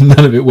works.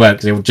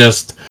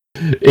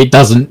 It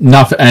doesn't.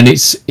 Nothing, and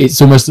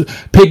it's almost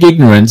pig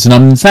ignorance. And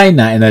I'm saying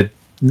that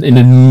in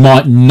the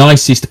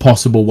nicest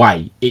possible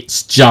way.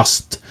 It's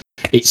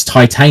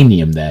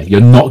titanium there. You're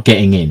not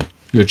getting in.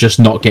 You're just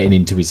not getting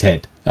into his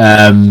head.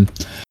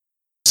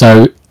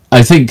 So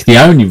I think the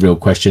only real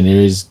question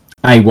is,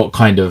 what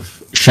kind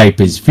of shape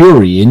is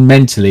Fury in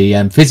mentally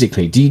and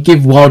physically? Do you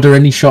give Wilder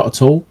any shot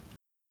at all?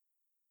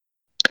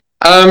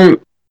 I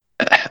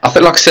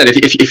think, like I said,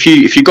 if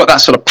you got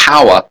that sort of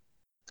power,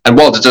 and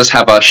Wilder does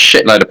have a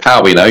shitload of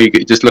power, you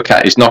could just look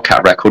at his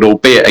knockout record,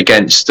 albeit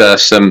against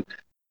some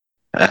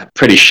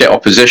pretty shit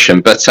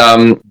opposition, but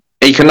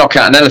he can knock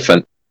out an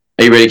elephant.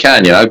 He really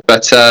can,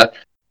 But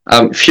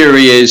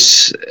Fury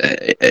is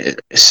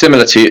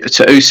similar to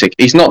Usyk.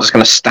 He's not just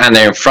going to stand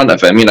there in front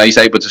of him. He's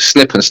able to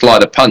slip and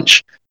slide a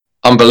punch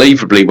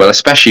unbelievably well,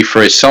 especially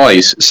for his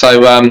size.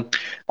 So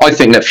I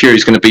think that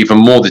Fury's going to be even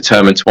more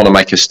determined to want to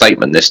make a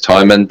statement this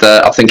time, and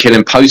I think he'll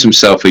impose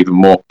himself even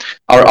more.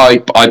 I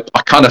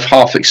kind of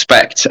half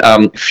expect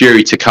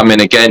Fury to come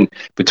in again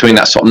between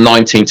that sort of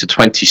 19 to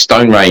 20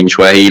 stone range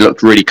where he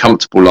looked really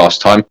comfortable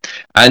last time,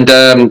 and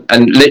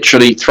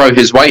literally throw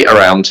his weight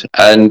around.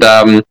 And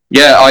I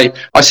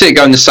see it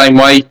going the same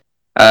way.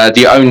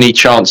 The only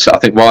chance I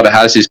think Wilder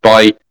has is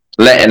by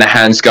letting the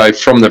hands go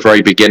from the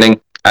very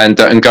beginning and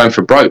going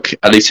for broke.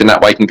 At least in that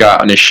way he can go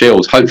out on his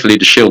shield. Hopefully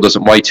the shield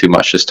doesn't weigh too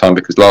much this time,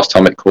 because last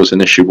time it caused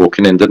an issue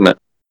walking in, didn't it?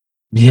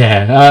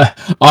 Yeah,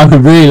 I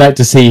would really like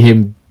to see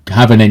him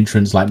have an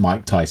entrance like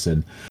Mike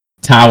Tyson.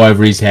 Towel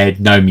over his head,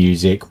 no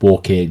music,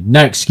 walk in,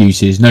 no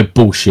excuses, no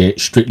bullshit,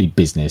 strictly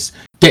business.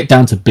 Get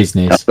down to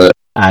business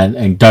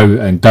and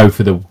go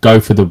for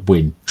the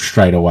win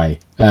straight away.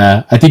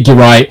 I think you're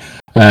right.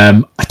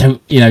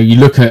 You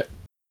look at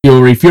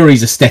Fury.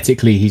 Fury's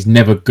aesthetically, he's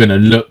never gonna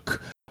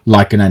look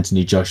like an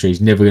Anthony Joshua.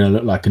 He's never gonna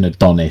look like an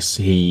Adonis.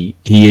 He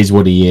is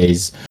what he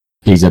is.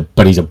 He's a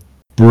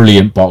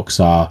brilliant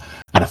boxer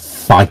and a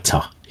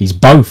fighter. He's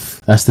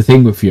both. That's the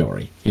thing with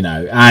Fury,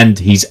 and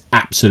he's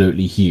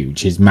absolutely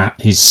huge.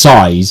 His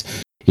size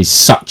is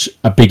such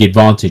a big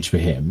advantage for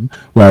him.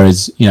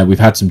 Whereas, we've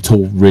had some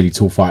really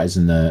tall fighters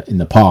in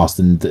the past,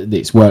 and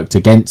it's worked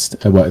against.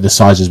 The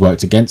size has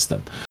worked against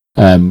them.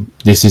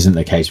 This isn't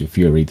the case with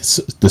Fury.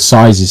 The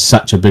size is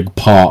such a big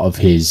part of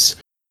his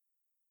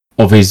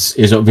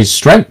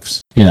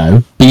strengths,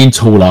 being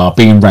taller,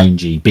 being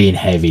rangy, being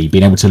heavy,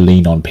 being able to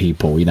lean on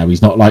people.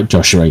 He's not like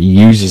Joshua. He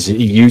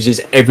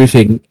uses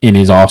everything in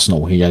his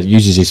arsenal. He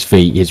uses his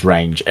feet, his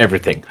range,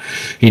 everything.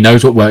 He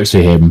knows what works for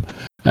him.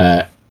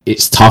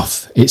 It's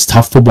tough. It's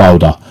tough for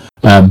Wilder.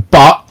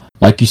 But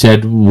like you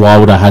said,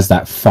 Wilder has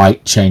that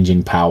fight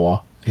changing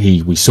power.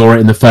 We saw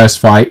it in the first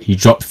fight. He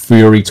dropped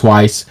Fury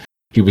twice.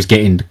 He was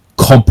getting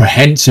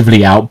comprehensively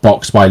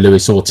outboxed by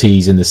Luis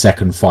Ortiz in the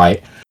second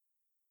fight.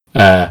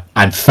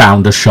 And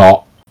found a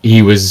shot.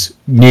 He was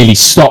nearly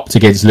stopped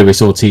against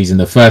Luis Ortiz in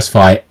the first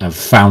fight and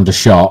found a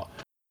shot.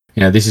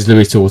 This is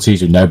Luis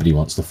Ortiz who nobody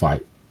wants to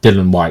fight.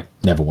 Dylan White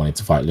never wanted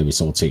to fight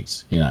Luis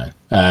Ortiz. He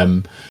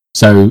wanted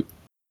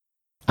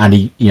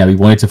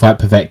to fight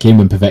Povetkin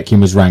when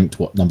Povetkin was ranked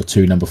number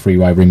 2, number 3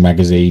 by Ring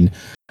Magazine,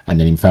 and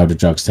then he failed a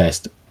drugs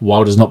test.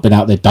 Wilder's not been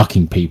out there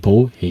ducking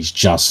people. He's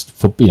just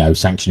for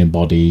sanctioning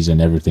bodies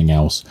and everything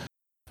else.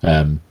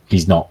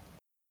 He's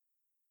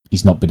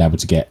not been able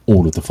to get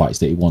all of the fights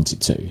that he wanted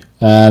to.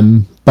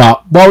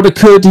 But Wilder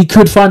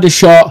could find a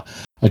shot.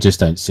 I just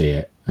don't see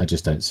it. I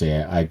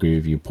agree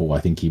with you, Paul. I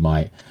think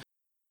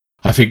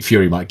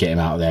Fury might get him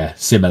out of there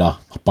similar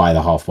by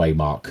the halfway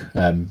mark.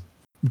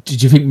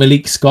 Did you think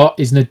Malik Scott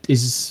is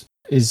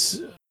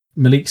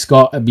Malik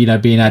Scott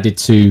being added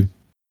to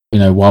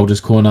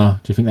Wilder's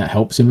corner? Do you think that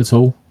helps him at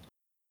all?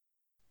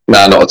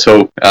 No, not at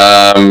all.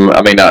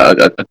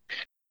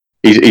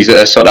 He's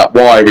a sort of that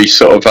wiry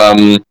sort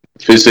of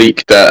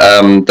physique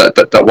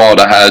that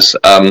Wilder has.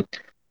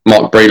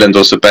 Mark Breland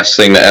was the best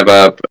thing that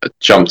ever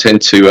jumped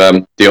into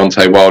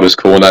Deontay Wilder's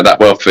corner. That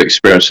wealth of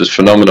experience was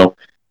phenomenal.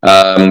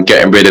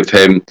 Getting rid of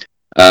him,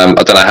 I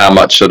don't know how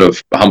much sort of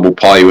humble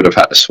pie he would have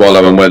had to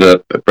swallow, and whether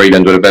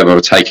Breland would have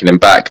ever taken him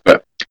back.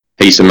 But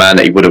he's the man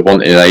that he would have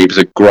wanted. He was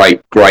a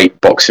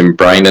great boxing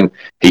brain, and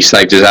he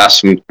saved his ass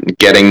from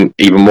getting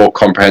even more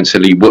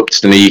comprehensively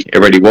whooped than he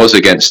already was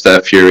against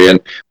Fury, and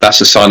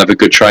that's a sign of a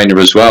good trainer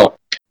as well.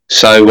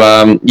 So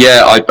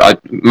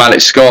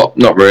Malik Scott,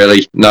 not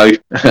really. No,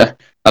 I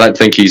don't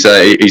think he's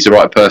the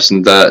right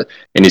person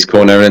in his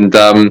corner, and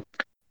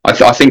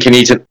I think he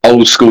needs an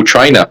old school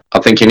trainer. I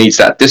think he needs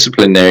that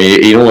discipline there.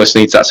 He almost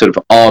needs that sort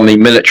of army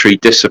military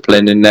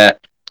discipline in there,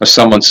 of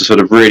someone to sort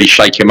of really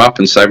shake him up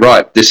and say,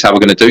 right, this is how we're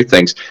going to do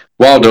things.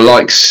 Wilder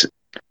likes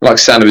the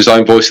sound of his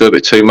own voice a little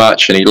bit too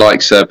much, and he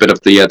likes a bit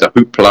of the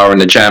hoopla and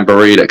the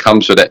jamboree that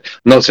comes with it.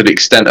 Not to the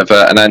extent of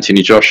an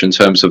Anthony Joshua in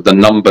terms of the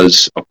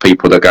numbers of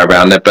people that go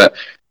around there, but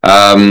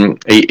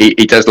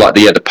he does like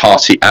the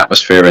party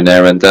atmosphere in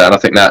there, and I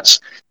think that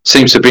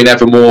seems to have been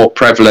ever more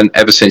prevalent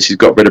ever since he's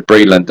got rid of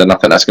Breland, and I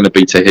think that's going to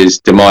be to his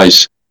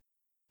demise.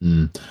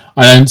 I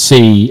don't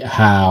see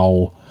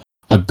how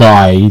a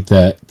guy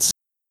that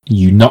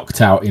you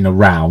knocked out in a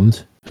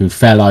round, who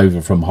fell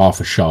over from half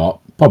a shot.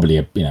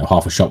 Probably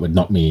half a shot would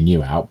knock me and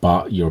you out,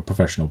 but you're a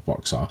professional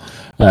boxer.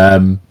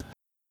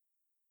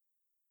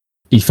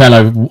 He fell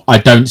over. I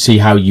don't see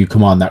how you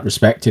command that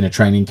respect in a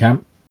training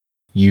camp.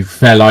 You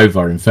fell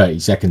over in 30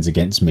 seconds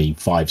against me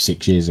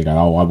 5-6 years ago.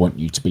 Oh, I want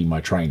you to be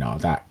my trainer.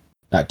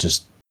 That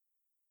just,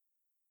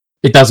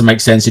 it doesn't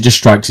make sense. It just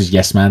strikes as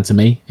yes man to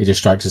me. It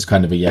just strikes as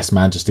kind of a yes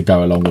man just to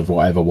go along with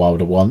whatever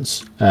Wilder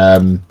wants.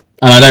 And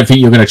I don't think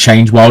you're going to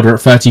change Wilder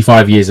at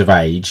 35 years of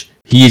age.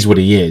 He is what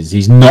he is.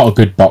 He's not a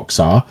good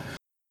boxer.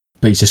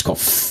 But he's just got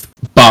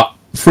but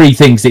 3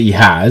 things that he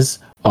has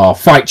are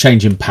fight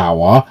changing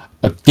power,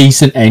 a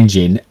decent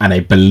engine, and a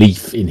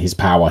belief in his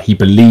power. He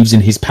believes in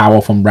his power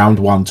from round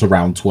 1 to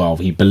round 12.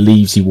 He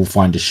believes he will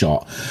find a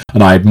shot,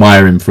 and I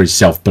admire him for his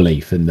self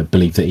belief and the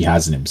belief that he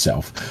has in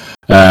himself.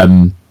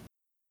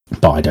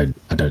 But I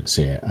don't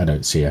see it. I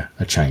don't see a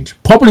change.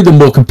 Probably the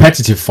more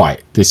competitive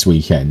fight this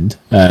weekend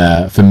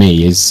for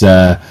me is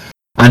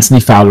Anthony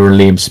Fowler and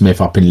Liam Smith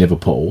up in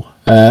Liverpool.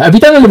 Have you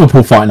done a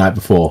Liverpool fight night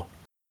before,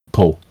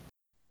 Paul?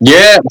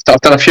 Yeah,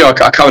 I've done a few. I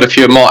covered a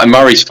few of Martin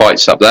Murray's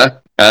fights up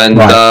there, and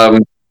Right.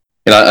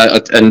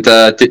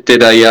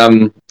 did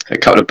a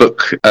couple of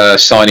book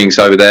signings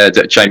over there.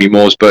 Jamie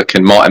Moore's book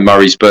and Martin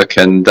Murray's book,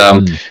 and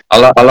I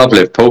love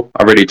Liverpool.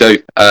 I really do.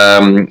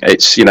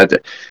 It's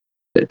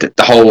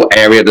the whole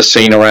area, the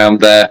scene around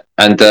there,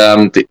 and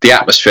the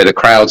atmosphere, the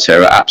crowds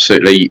here are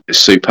absolutely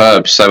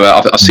superb. So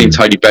I've seen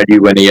Tony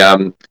Bellew when he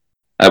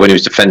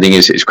was defending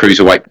his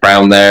cruiserweight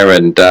crown there,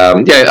 and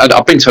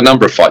I've been to a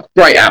number of fights.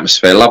 Great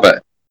atmosphere, love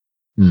it.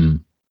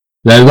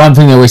 The one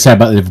thing they always say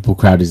about the Liverpool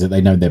crowd is that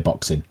they know their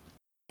boxing.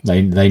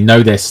 They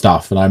know their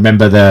stuff. And I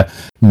remember the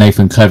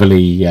Nathan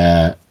Cleverly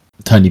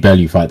Tony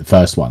Bellew fight, the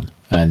first one,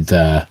 and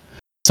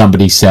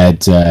somebody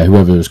said,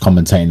 whoever was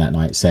commentating that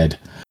night said,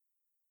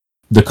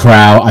 the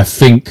crowd,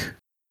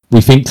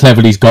 we think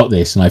Cleverly's got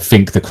this, and I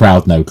think the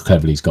crowd know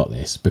Cleverly's got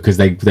this, because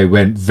they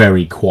went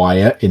very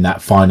quiet in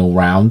that final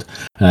round,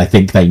 and I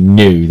think they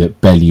knew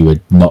that Bellew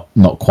had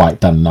not quite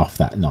done enough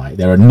that night.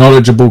 They're a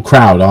knowledgeable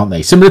crowd, aren't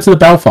they? Similar to the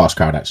Belfast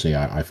crowd, actually,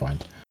 I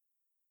find.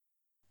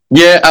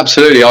 Yeah,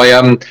 absolutely.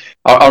 I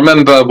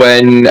remember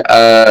when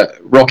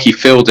Rocky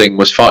Fielding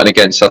was fighting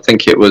against, I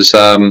think it was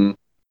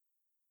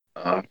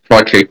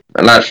likely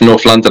a lad from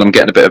North London. I'm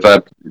getting a bit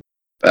of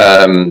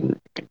a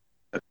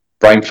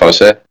brain fuzz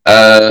here.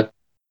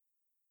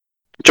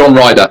 John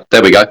Ryder,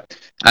 there we go.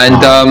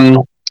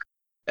 And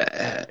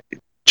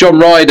John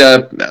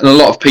Ryder and a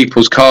lot of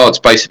people's cards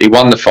basically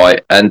won the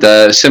fight, and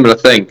similar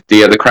thing.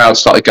 The crowd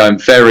started going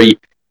very,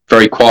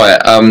 very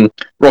quiet.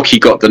 Rocky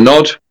got the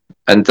nod,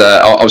 and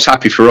I was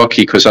happy for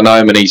Rocky because I know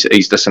him, and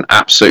he's just an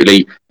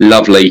absolutely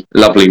lovely,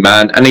 lovely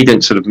man. And he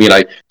didn't sort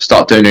of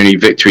start doing any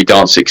victory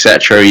dance,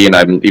 etc. He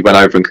went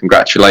over and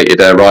congratulated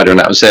Ryder, and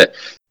that was it.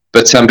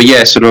 But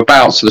yeah, sort of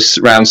about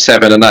round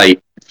 7 and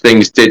 8.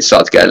 Things did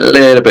start to get a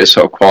little bit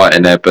sort of quiet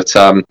in there, but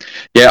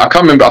yeah, I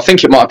can't remember. I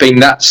think it might have been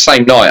that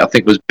same night. I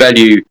think it was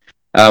Bellew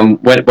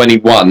when he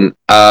won,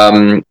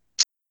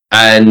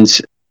 and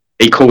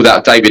he called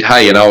out David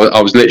Haye, and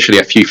I was literally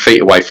a few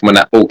feet away from when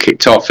that ball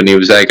kicked off, and he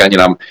was there going,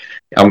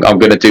 I'm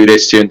going to do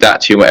this to you and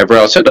that to you and whatever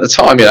else. So at the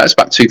time, it's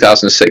about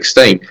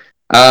 2016.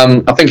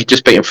 I think he'd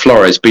just beaten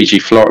Flores, BJ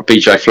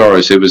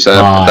Flores, who was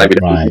David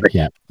Haye. Right,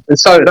 yeah. And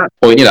so at that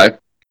point,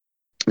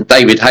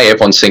 David Haye,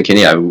 everyone's thinking,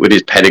 with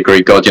his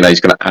pedigree, God,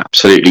 he's going to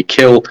absolutely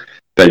kill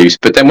Bellew.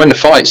 But then when the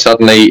fight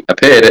suddenly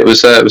appeared, it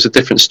was a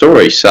different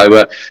story.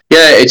 So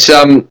yeah, it's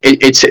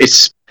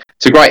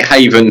a great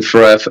haven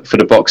for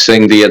the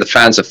boxing. The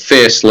fans are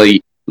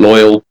fiercely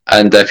loyal,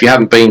 and if you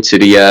haven't been to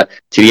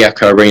the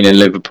Echo Arena in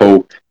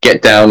Liverpool,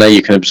 get down there.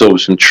 You can absorb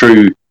some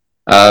true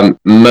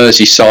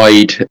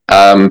Merseyside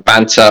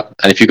banter,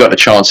 and if you've got a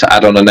chance to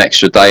add on an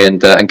extra day and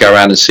go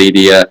around and see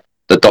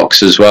the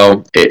docks as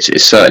well, it's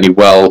certainly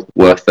well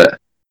worth it.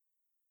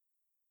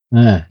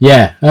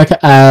 Yeah. Okay.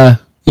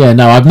 Yeah.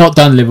 No, I've not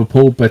done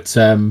Liverpool, but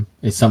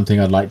it's something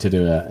I'd like to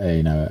do.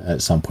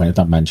 At some point, I've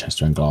done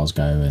Manchester and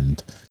Glasgow,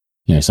 and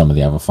some of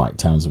the other fight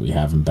towns that we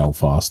have in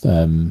Belfast.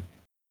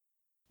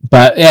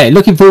 But yeah,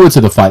 looking forward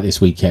to the fight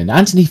this weekend.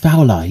 Anthony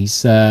Fowler, I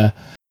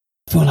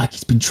feel like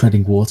he's been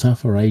treading water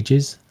for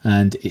ages,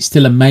 and it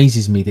still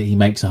amazes me that he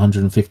makes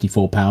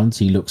 £154.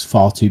 He looks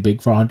far too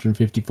big for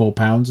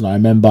 £154, and I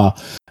remember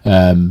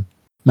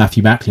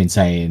Matthew Macklin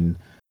saying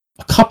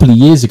a couple of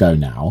years ago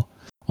now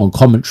on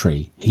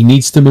commentary, he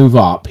needs to move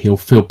up. He'll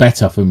feel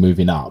better for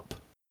moving up.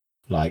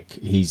 Like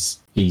he's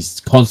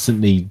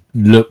constantly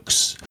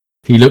looks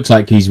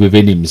like he's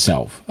within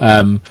himself.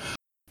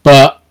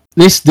 But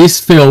this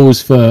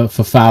feels for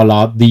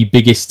Fowler the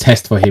biggest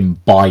test for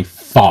him by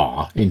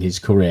far in his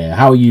career.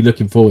 How are you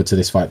looking forward to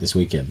this fight this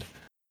weekend?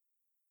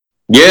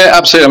 Yeah,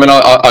 absolutely. I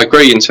mean, I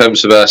agree in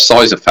terms of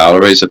size of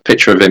Fowler. There's a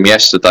picture of him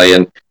yesterday,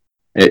 and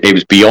it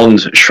was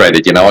beyond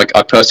shredded.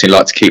 I personally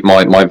like to keep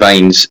my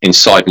veins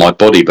inside my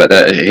body, but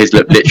his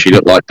literally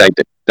looked like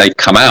they'd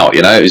come out.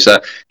 He's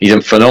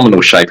in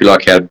phenomenal shape. He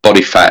had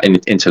body fat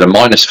into the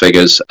minus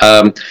figures.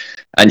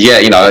 And yeah,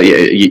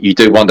 you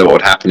do wonder what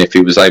would happen if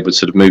he was able to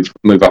sort of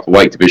move up a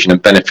weight division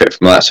and benefit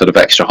from that sort of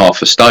extra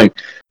half a stone.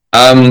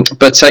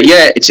 But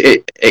yeah,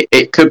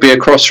 it could be a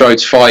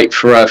crossroads fight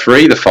for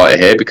either fighter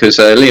here, because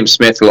Liam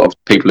Smith, a lot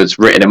of people have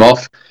written him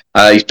off.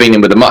 He's been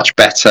in with a much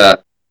better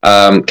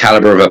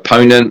caliber of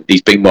opponent.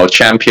 He's been world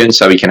champion,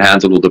 so he can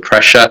handle all the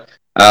pressure.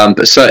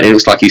 But certainly it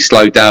looks like he's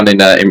slowed down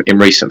in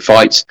recent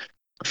fights.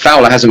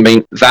 Fowler hasn't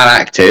been that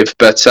active,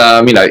 but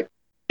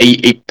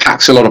he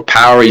packs a lot of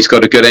power. He's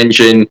got a good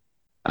engine.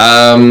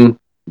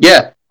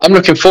 Yeah, I'm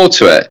looking forward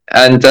to it.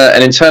 And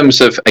in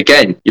terms of,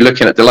 again, you're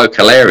looking at the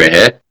local area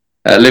here,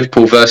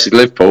 Liverpool versus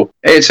Liverpool.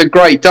 It's a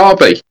great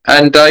derby,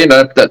 and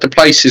the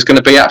place is going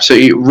to be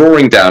absolutely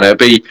roaring down. I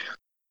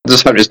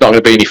just hope there's not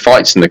going to be any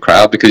fights in the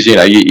crowd, because you're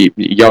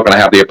going to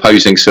have the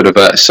opposing sort of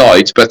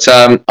sides. But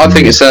I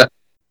think it's a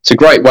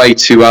great way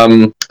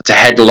to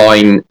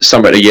headline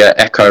some of the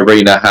Echo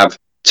Arena. Have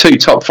two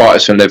top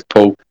fighters from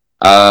Liverpool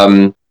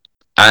And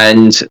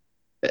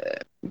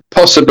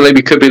possibly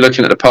we could be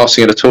looking at the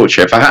passing of the torch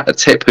here. If I had to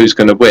tip who's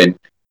going to win,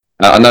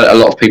 I know a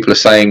lot of people are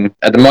saying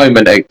at the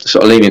moment they're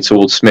sort of leaning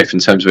towards Smith in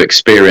terms of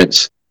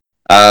experience,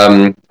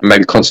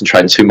 maybe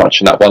concentrating too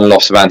much on that one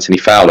loss of Anthony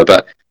Fowler.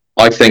 But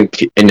I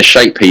think in the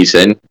shape he's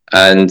in,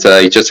 and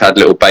he just had a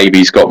little baby,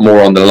 he's got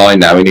more on the line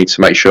now. He needs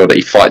to make sure that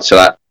he fights for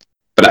that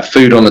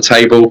food on the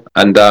table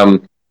and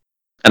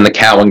the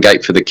cow and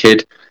gate for the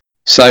kid.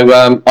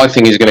 So I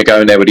think he's going to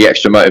go in there with the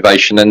extra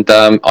motivation, and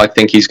I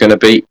think he's going to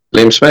beat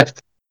Liam Smith.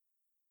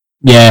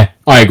 Yeah,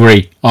 I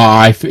agree.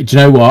 Do you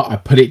know what? I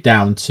put it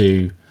down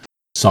to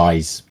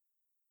size.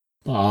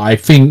 I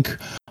think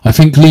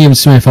Liam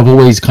Smith, I've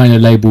always kind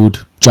of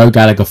labelled Joe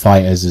Gallagher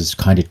fighters as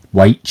kind of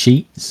weight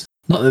cheats.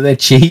 Not that they're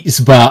cheats,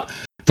 but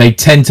they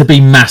tend to be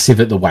massive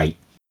at the weight.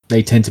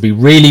 They tend to be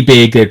really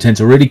big. They tend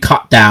to really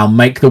cut down,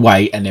 make the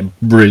weight, and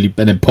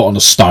then put on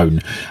a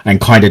stone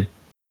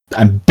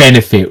and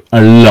benefit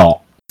a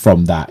lot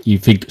from that. You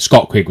think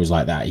Scott Quigg was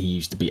like that? He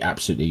used to be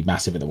absolutely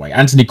massive at the weight.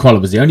 Anthony Crolla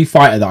was the only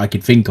fighter that I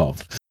could think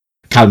of.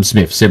 Callum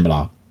Smith,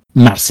 similar,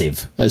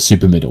 massive at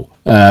super middle.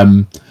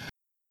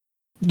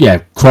 Yeah,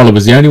 Crolla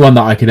was the only one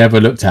that I could ever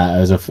looked at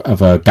as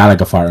a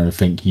Gallagher fighter and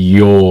think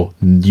you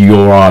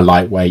are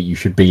lightweight. You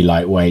should be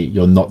lightweight.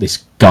 You're not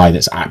this guy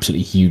that's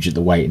absolutely huge at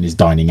the weight and is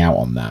dining out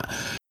on that.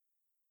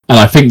 And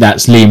I think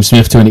that's Liam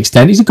Smith to an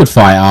extent. He's a good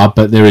fighter,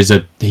 but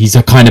he's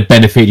a kind of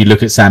benefit. You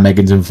look at Sam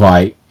Egginton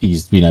fight.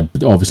 He's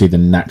obviously the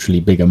naturally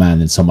bigger man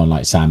than someone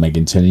like Sam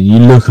Egginton. And you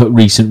look at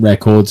recent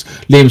records.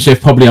 Liam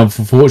Smith probably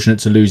unfortunate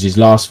to lose his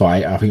last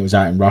fight. I think it was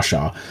out in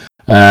Russia.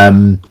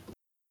 And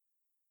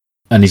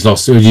he's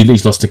lost to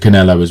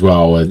Canelo as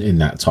well in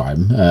that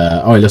time.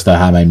 He lost to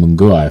Jaime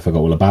Munguia. I forgot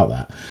all about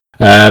that.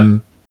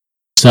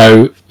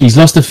 So he's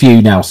lost a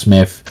few now,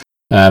 Smith.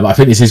 I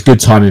think this is good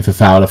timing for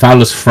Fowler.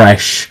 Fowler's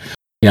fresh.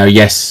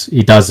 Yes,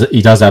 he does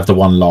have the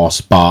one loss,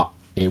 but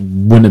it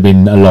wouldn't have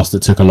been a loss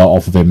that took a lot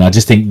off of him. And I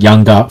just think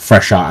younger,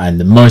 fresher, and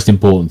the most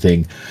important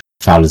thing,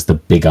 Fowler's the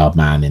bigger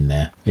man in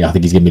there. Yeah, I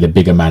think he's going to be the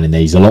bigger man in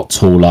there. He's a lot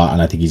taller,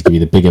 and I think he's going to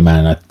be the bigger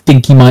man. And I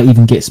think he might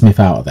even get Smith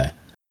out of there.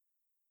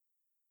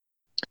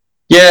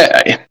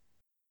 Yeah,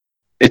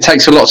 it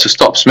takes a lot to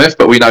stop Smith,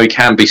 but we know he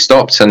can be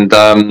stopped. And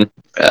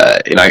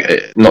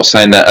not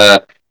saying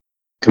that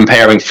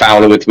comparing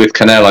Fowler with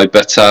Canelo,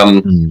 but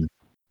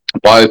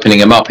by opening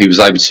him up, he was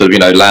able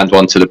to land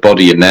one to the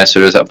body in there.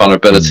 So there's that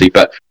vulnerability.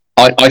 But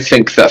I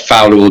think that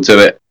Fowler will do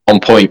it on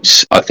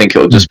points. I think it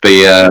will just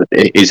be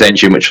his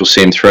engine which will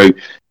see him through.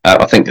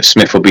 I think that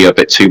Smith will be a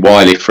bit too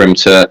wily for him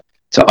to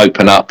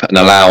open up and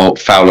allow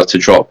Fowler to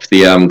drop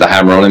the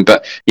hammer on him.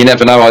 But you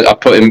never know. I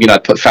put him,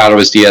 put Fowler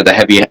as the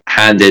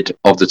heavier-handed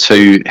of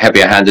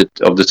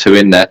the two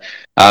in there.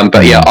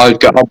 But yeah, I'd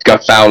go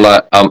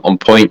Fowler on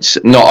points.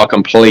 Not a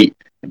complete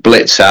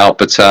blitz out,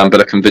 but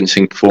a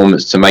convincing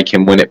performance to make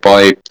him win it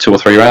by 2 or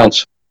 3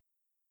 rounds.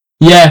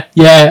 Yeah,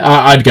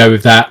 I'd go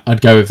with that.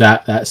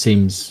 That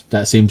seems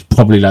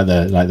probably like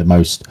the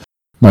most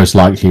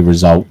likely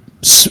result.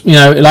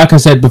 Like I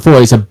said before,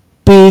 it's a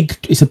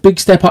big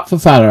step up for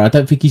Fowler. I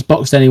don't think he's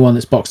boxed anyone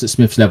that's boxed at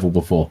Smith's level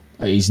before.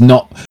 He's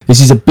not.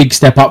 This is a big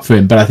step up for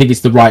him, but I think it's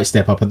the right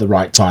step up at the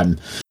right time.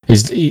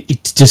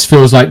 It just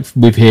feels like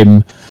with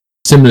him,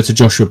 similar to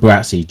Joshua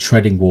Buatsi,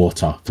 treading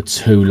water for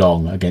too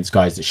long against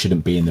guys that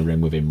shouldn't be in the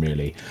ring with him,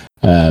 really.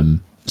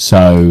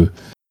 So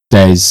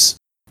there's,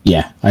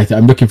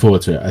 I'm looking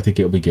forward to it. I think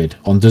it'll be good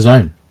on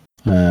DAZN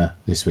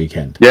this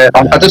weekend. Yeah,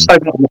 I just say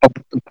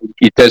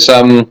there's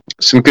some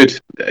good.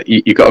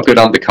 You got a good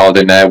undercard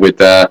in there with.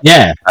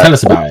 Tell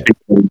us about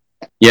it.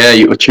 Yeah,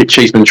 you got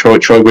Cheeseman,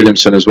 Troy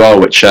Williamson as well,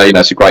 which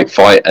it's a great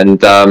fight.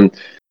 And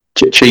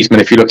Cheeseman,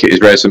 if you look at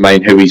his resume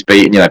and who he's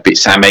beaten, beat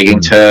Sam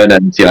Egginton,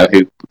 and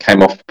who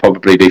came off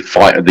probably the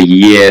fight of the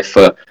year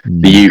for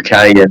the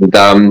UK. And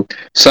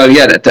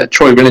that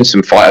Troy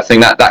Williamson fight, I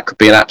think that could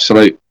be an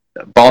absolute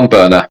barn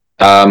burner.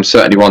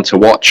 Certainly one to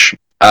watch.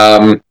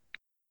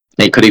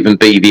 It could even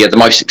be the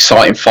most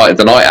exciting fight of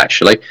the night,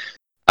 actually.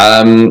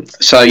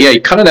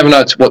 You kind of never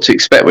know what to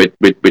expect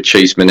with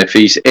Cheeseman. If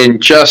he's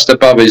in just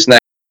above his neck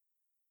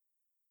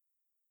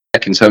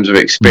in terms of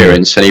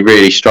experience, and he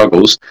really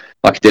struggles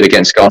like he did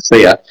against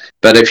Garcia,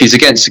 but if he's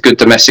against a good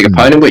domestic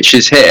opponent, which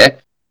is here,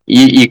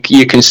 you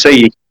can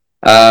see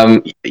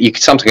you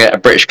could sometimes get a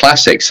British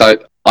Classic. So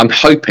I'm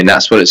hoping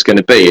that's what it's going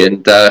to be,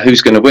 and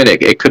who's going to win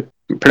it? It could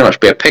pretty much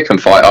be a pick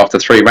and fight after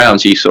 3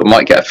 rounds. You sort of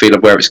might get a feel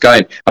of where it's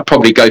going. I'd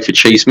probably go for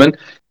Cheeseman,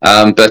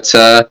 but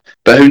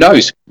who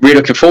knows? Really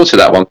looking forward to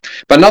that one.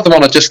 But another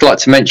one I'd just like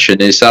to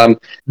mention is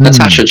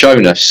Natasha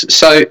Jonas.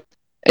 So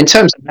in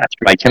terms of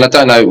matchmaking, I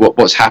don't know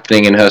what's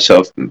happening in her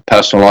sort of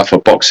personal life or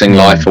boxing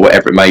life or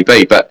whatever it may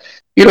be, but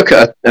you look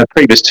at her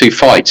previous 2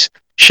 fights,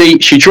 she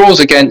draws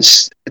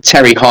against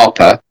Terry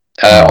Harper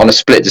on a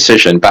split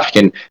decision back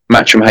in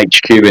Matchroom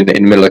HQ in the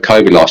middle of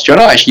COVID last year.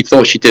 And I actually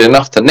thought she did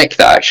enough to nick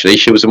that, actually.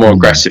 She was a more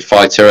aggressive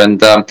fighter,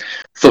 and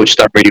thought she'd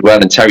done really well.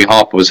 And Terry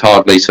Harper was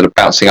hardly sort of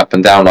bouncing up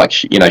and down like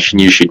she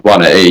knew she'd won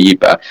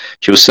it.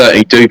 She was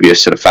certainly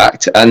dubious to the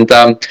fact. And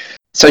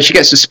so she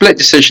gets a split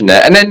decision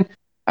there. And then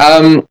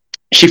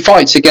she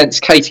fights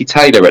against Katie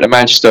Taylor at the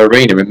Manchester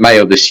Arena in May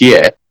of this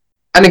year.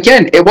 And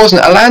again, it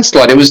wasn't a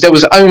landslide. There was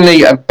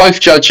only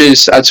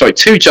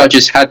two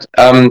judges had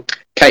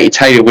Katie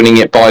Taylor winning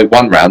it by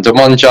 1 round, and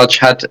 1 judge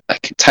had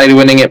Taylor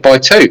winning it by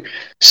 2.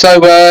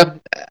 So,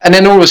 and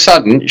then all of a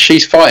sudden,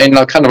 she's fighting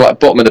kind of like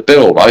bottom of the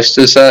bill almost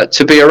as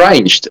to be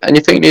arranged. And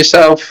you think to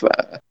yourself,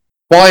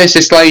 why is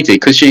this lady?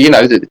 Because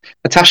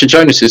Natasha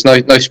Jonas is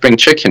no spring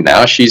chicken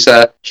now. She's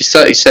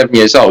 37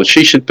 years old.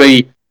 She should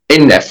be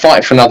in there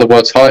fighting for another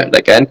world title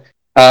again.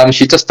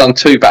 She's just done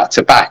 2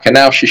 back-to-back, and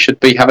now she should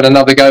be having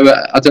another go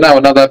at,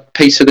 another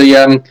piece of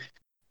the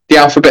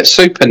alphabet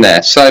soup in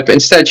there. So, but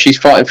instead, she's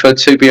fighting for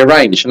to be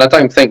arranged. And I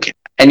don't think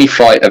any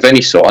fight of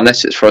any sort,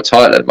 unless it's for a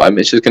title at the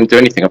moment, is just going to do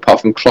anything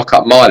apart from clock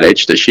up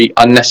mileage that she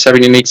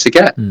unnecessarily needs to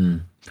get.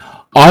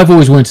 I've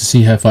always wanted to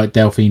see her fight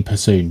Delphine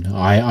Persoon.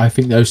 I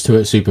think those two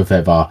at Super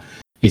Feather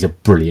is a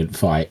brilliant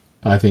fight.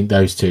 I think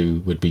those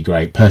two would be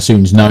great.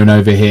 Persoon's known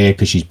over here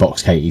because she's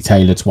boxed Katie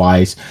Taylor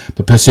twice,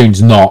 but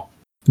Persoon's not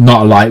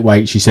a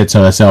lightweight. She said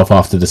so herself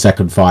after the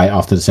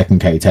second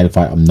Katie Taylor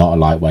fight, I'm not a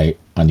lightweight.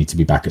 I need to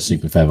be back at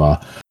Super Feather.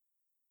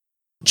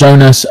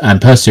 Jonas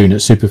and Persoon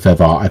at Super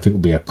Feather, I think,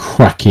 will be a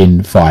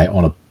cracking fight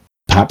on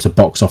perhaps a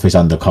box office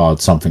undercard,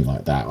 something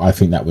like that. I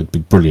think that would be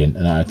brilliant,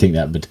 and I think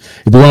it'd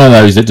be one of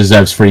those that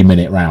deserves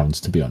 3-minute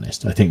rounds, to be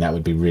honest. I think that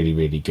would be really,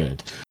 really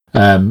good.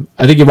 I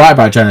think you're right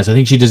about Jonas. I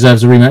think she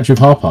deserves a rematch with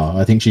Harper.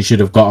 I think she should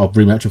have got a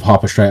rematch with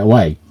Harper straight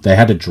away. They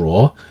had a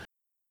draw.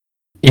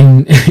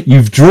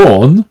 You've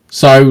drawn,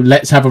 so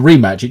let's have a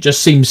rematch. It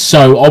just seems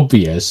so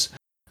obvious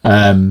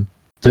that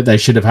they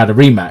should have had a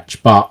rematch,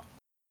 but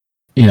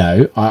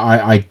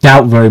I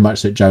doubt very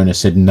much that Jonas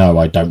said, no,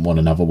 I don't want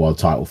another world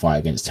title fight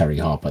against Terry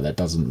Harper. That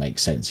doesn't make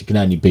sense. It can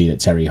only be that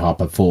Terry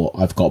Harper thought,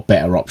 I've got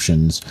better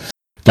options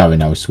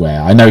going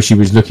elsewhere. I know she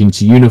was looking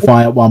to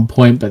unify at one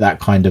point, but that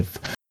kind of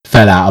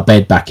fell out of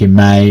bed back in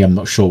May. I'm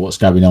not sure what's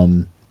going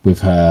on with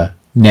her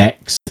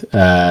next.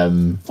 I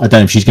don't know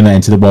if she's going to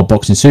enter the World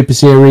Boxing Super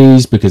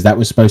Series, because that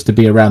was supposed to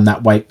be around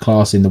that weight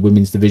class in the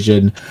women's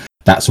division.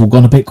 That's all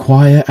gone a bit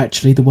quiet,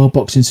 actually, the World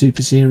Boxing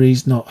Super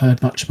Series. Not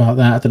heard much about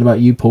that. I don't know about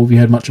you, Paul. Have you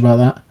heard much about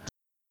that?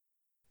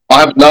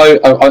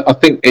 I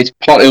think it's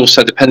partly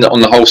also dependent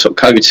on the whole sort of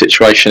COVID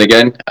situation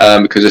again,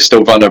 because there's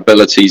still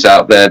vulnerabilities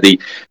out there. The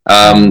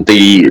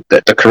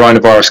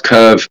coronavirus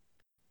curve,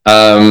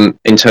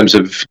 in terms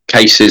of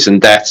cases and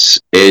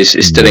deaths, is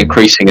still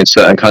increasing in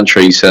certain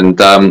countries, and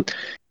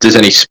there's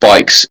any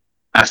spikes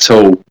at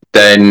all,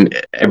 then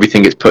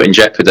everything gets put in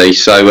jeopardy.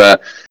 So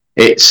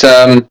it's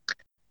a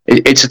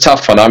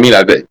tough one.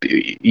 But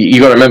you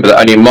got to remember that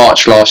only in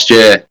March last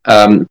year,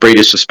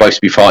 Breeders were supposed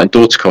to be fighting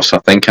Dorticos, I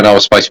think, and I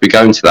was supposed to be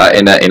going to that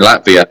in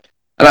Latvia,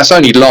 and that's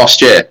only last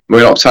year.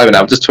 We're in October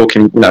now. I'm just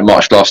talking,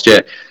 March last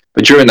year.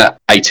 But during that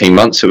 18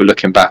 months that we're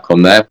looking back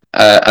on there,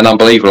 an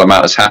unbelievable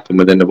amount has happened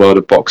within the world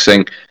of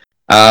boxing,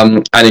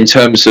 and in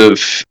terms of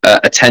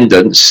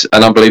attendance,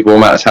 an unbelievable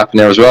amount has happened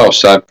there as well.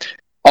 So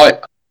I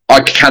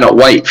cannot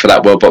wait for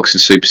that World Boxing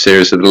Super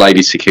Series of the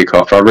ladies to kick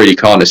off. I really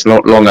can't. It's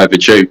not long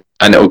overdue,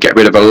 and it'll get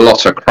rid of a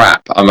lot of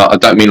crap. I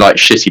don't mean like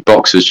shitty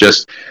boxers,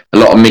 just a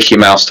lot of Mickey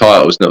Mouse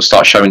titles, and it'll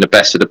start showing the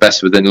best of the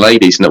best within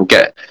ladies, and it'll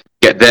get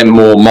them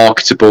more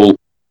marketable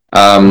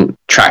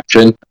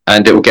traction,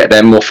 and it will get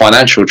them more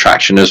financial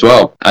traction as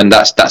well. And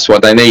that's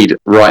what they need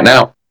right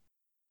now.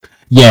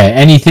 Yeah,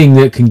 anything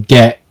that can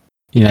get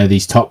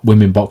these top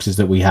women boxers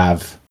that we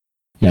have,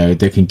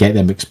 that can get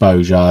them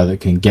exposure, that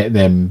can get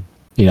them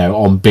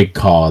on big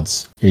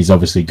cards, is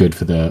obviously good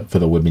for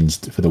the women's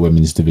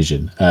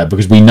division,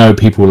 because we know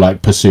people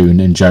like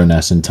Persoon and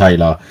Jonas and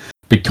Taylor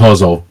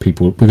because of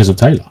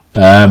Taylor.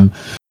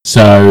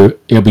 So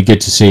it'll be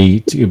good to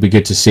see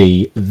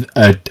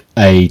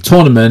a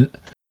tournament,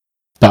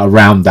 but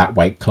around that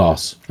weight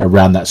class,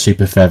 around that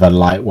super feather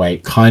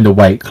lightweight kind of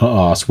weight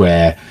class,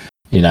 where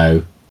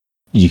you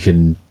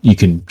can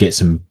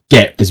get all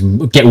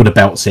the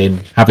belts in,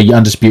 have a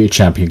undisputed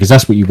champion, because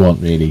that's what you want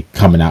really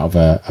coming out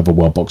of a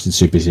World Boxing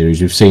Super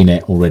Series. We've seen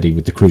it already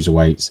with the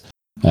cruiserweights.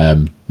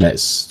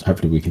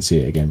 Hopefully we can see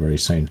it again very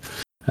soon.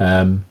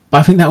 But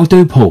I think that'll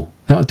do, Paul.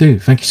 That'll do.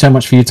 Thank you so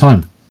much for your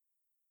time.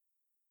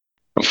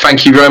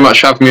 Thank you very much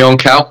for having me on,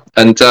 Cal,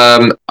 and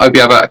hope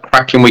you have a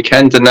cracking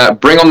weekend, and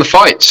bring on the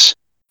fights.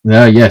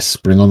 Yes,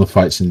 bring on the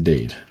fights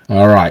indeed.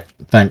 All right,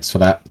 thanks for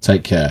that.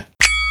 Take care.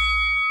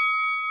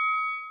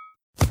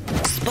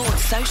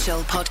 Sports Social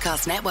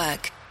Podcast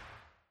Network.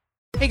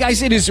 Hey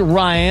guys, it is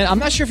Ryan. I'm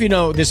not sure if you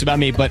know this about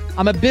me, but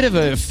I'm a bit of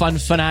a fun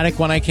fanatic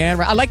when I can.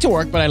 I like to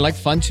work, but I like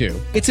fun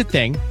too. It's a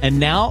thing. And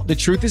now the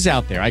truth is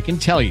out there. I can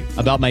tell you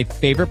about my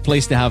favorite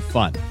place to have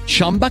fun.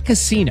 Chumba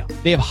Casino.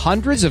 They have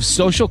hundreds of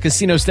social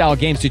casino style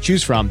games to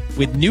choose from,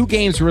 with new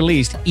games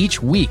released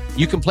each week.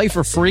 You can play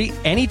for free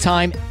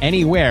anytime,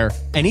 anywhere,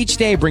 and each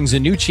day brings a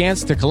new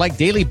chance to collect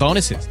daily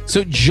bonuses.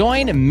 So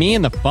join me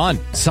in the fun.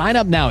 Sign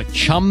up now at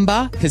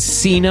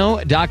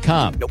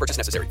ChumbaCasino.com. No purchase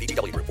necessary.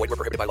 VGW Group. Void where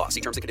prohibited by law.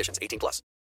 See terms and conditions. 18+.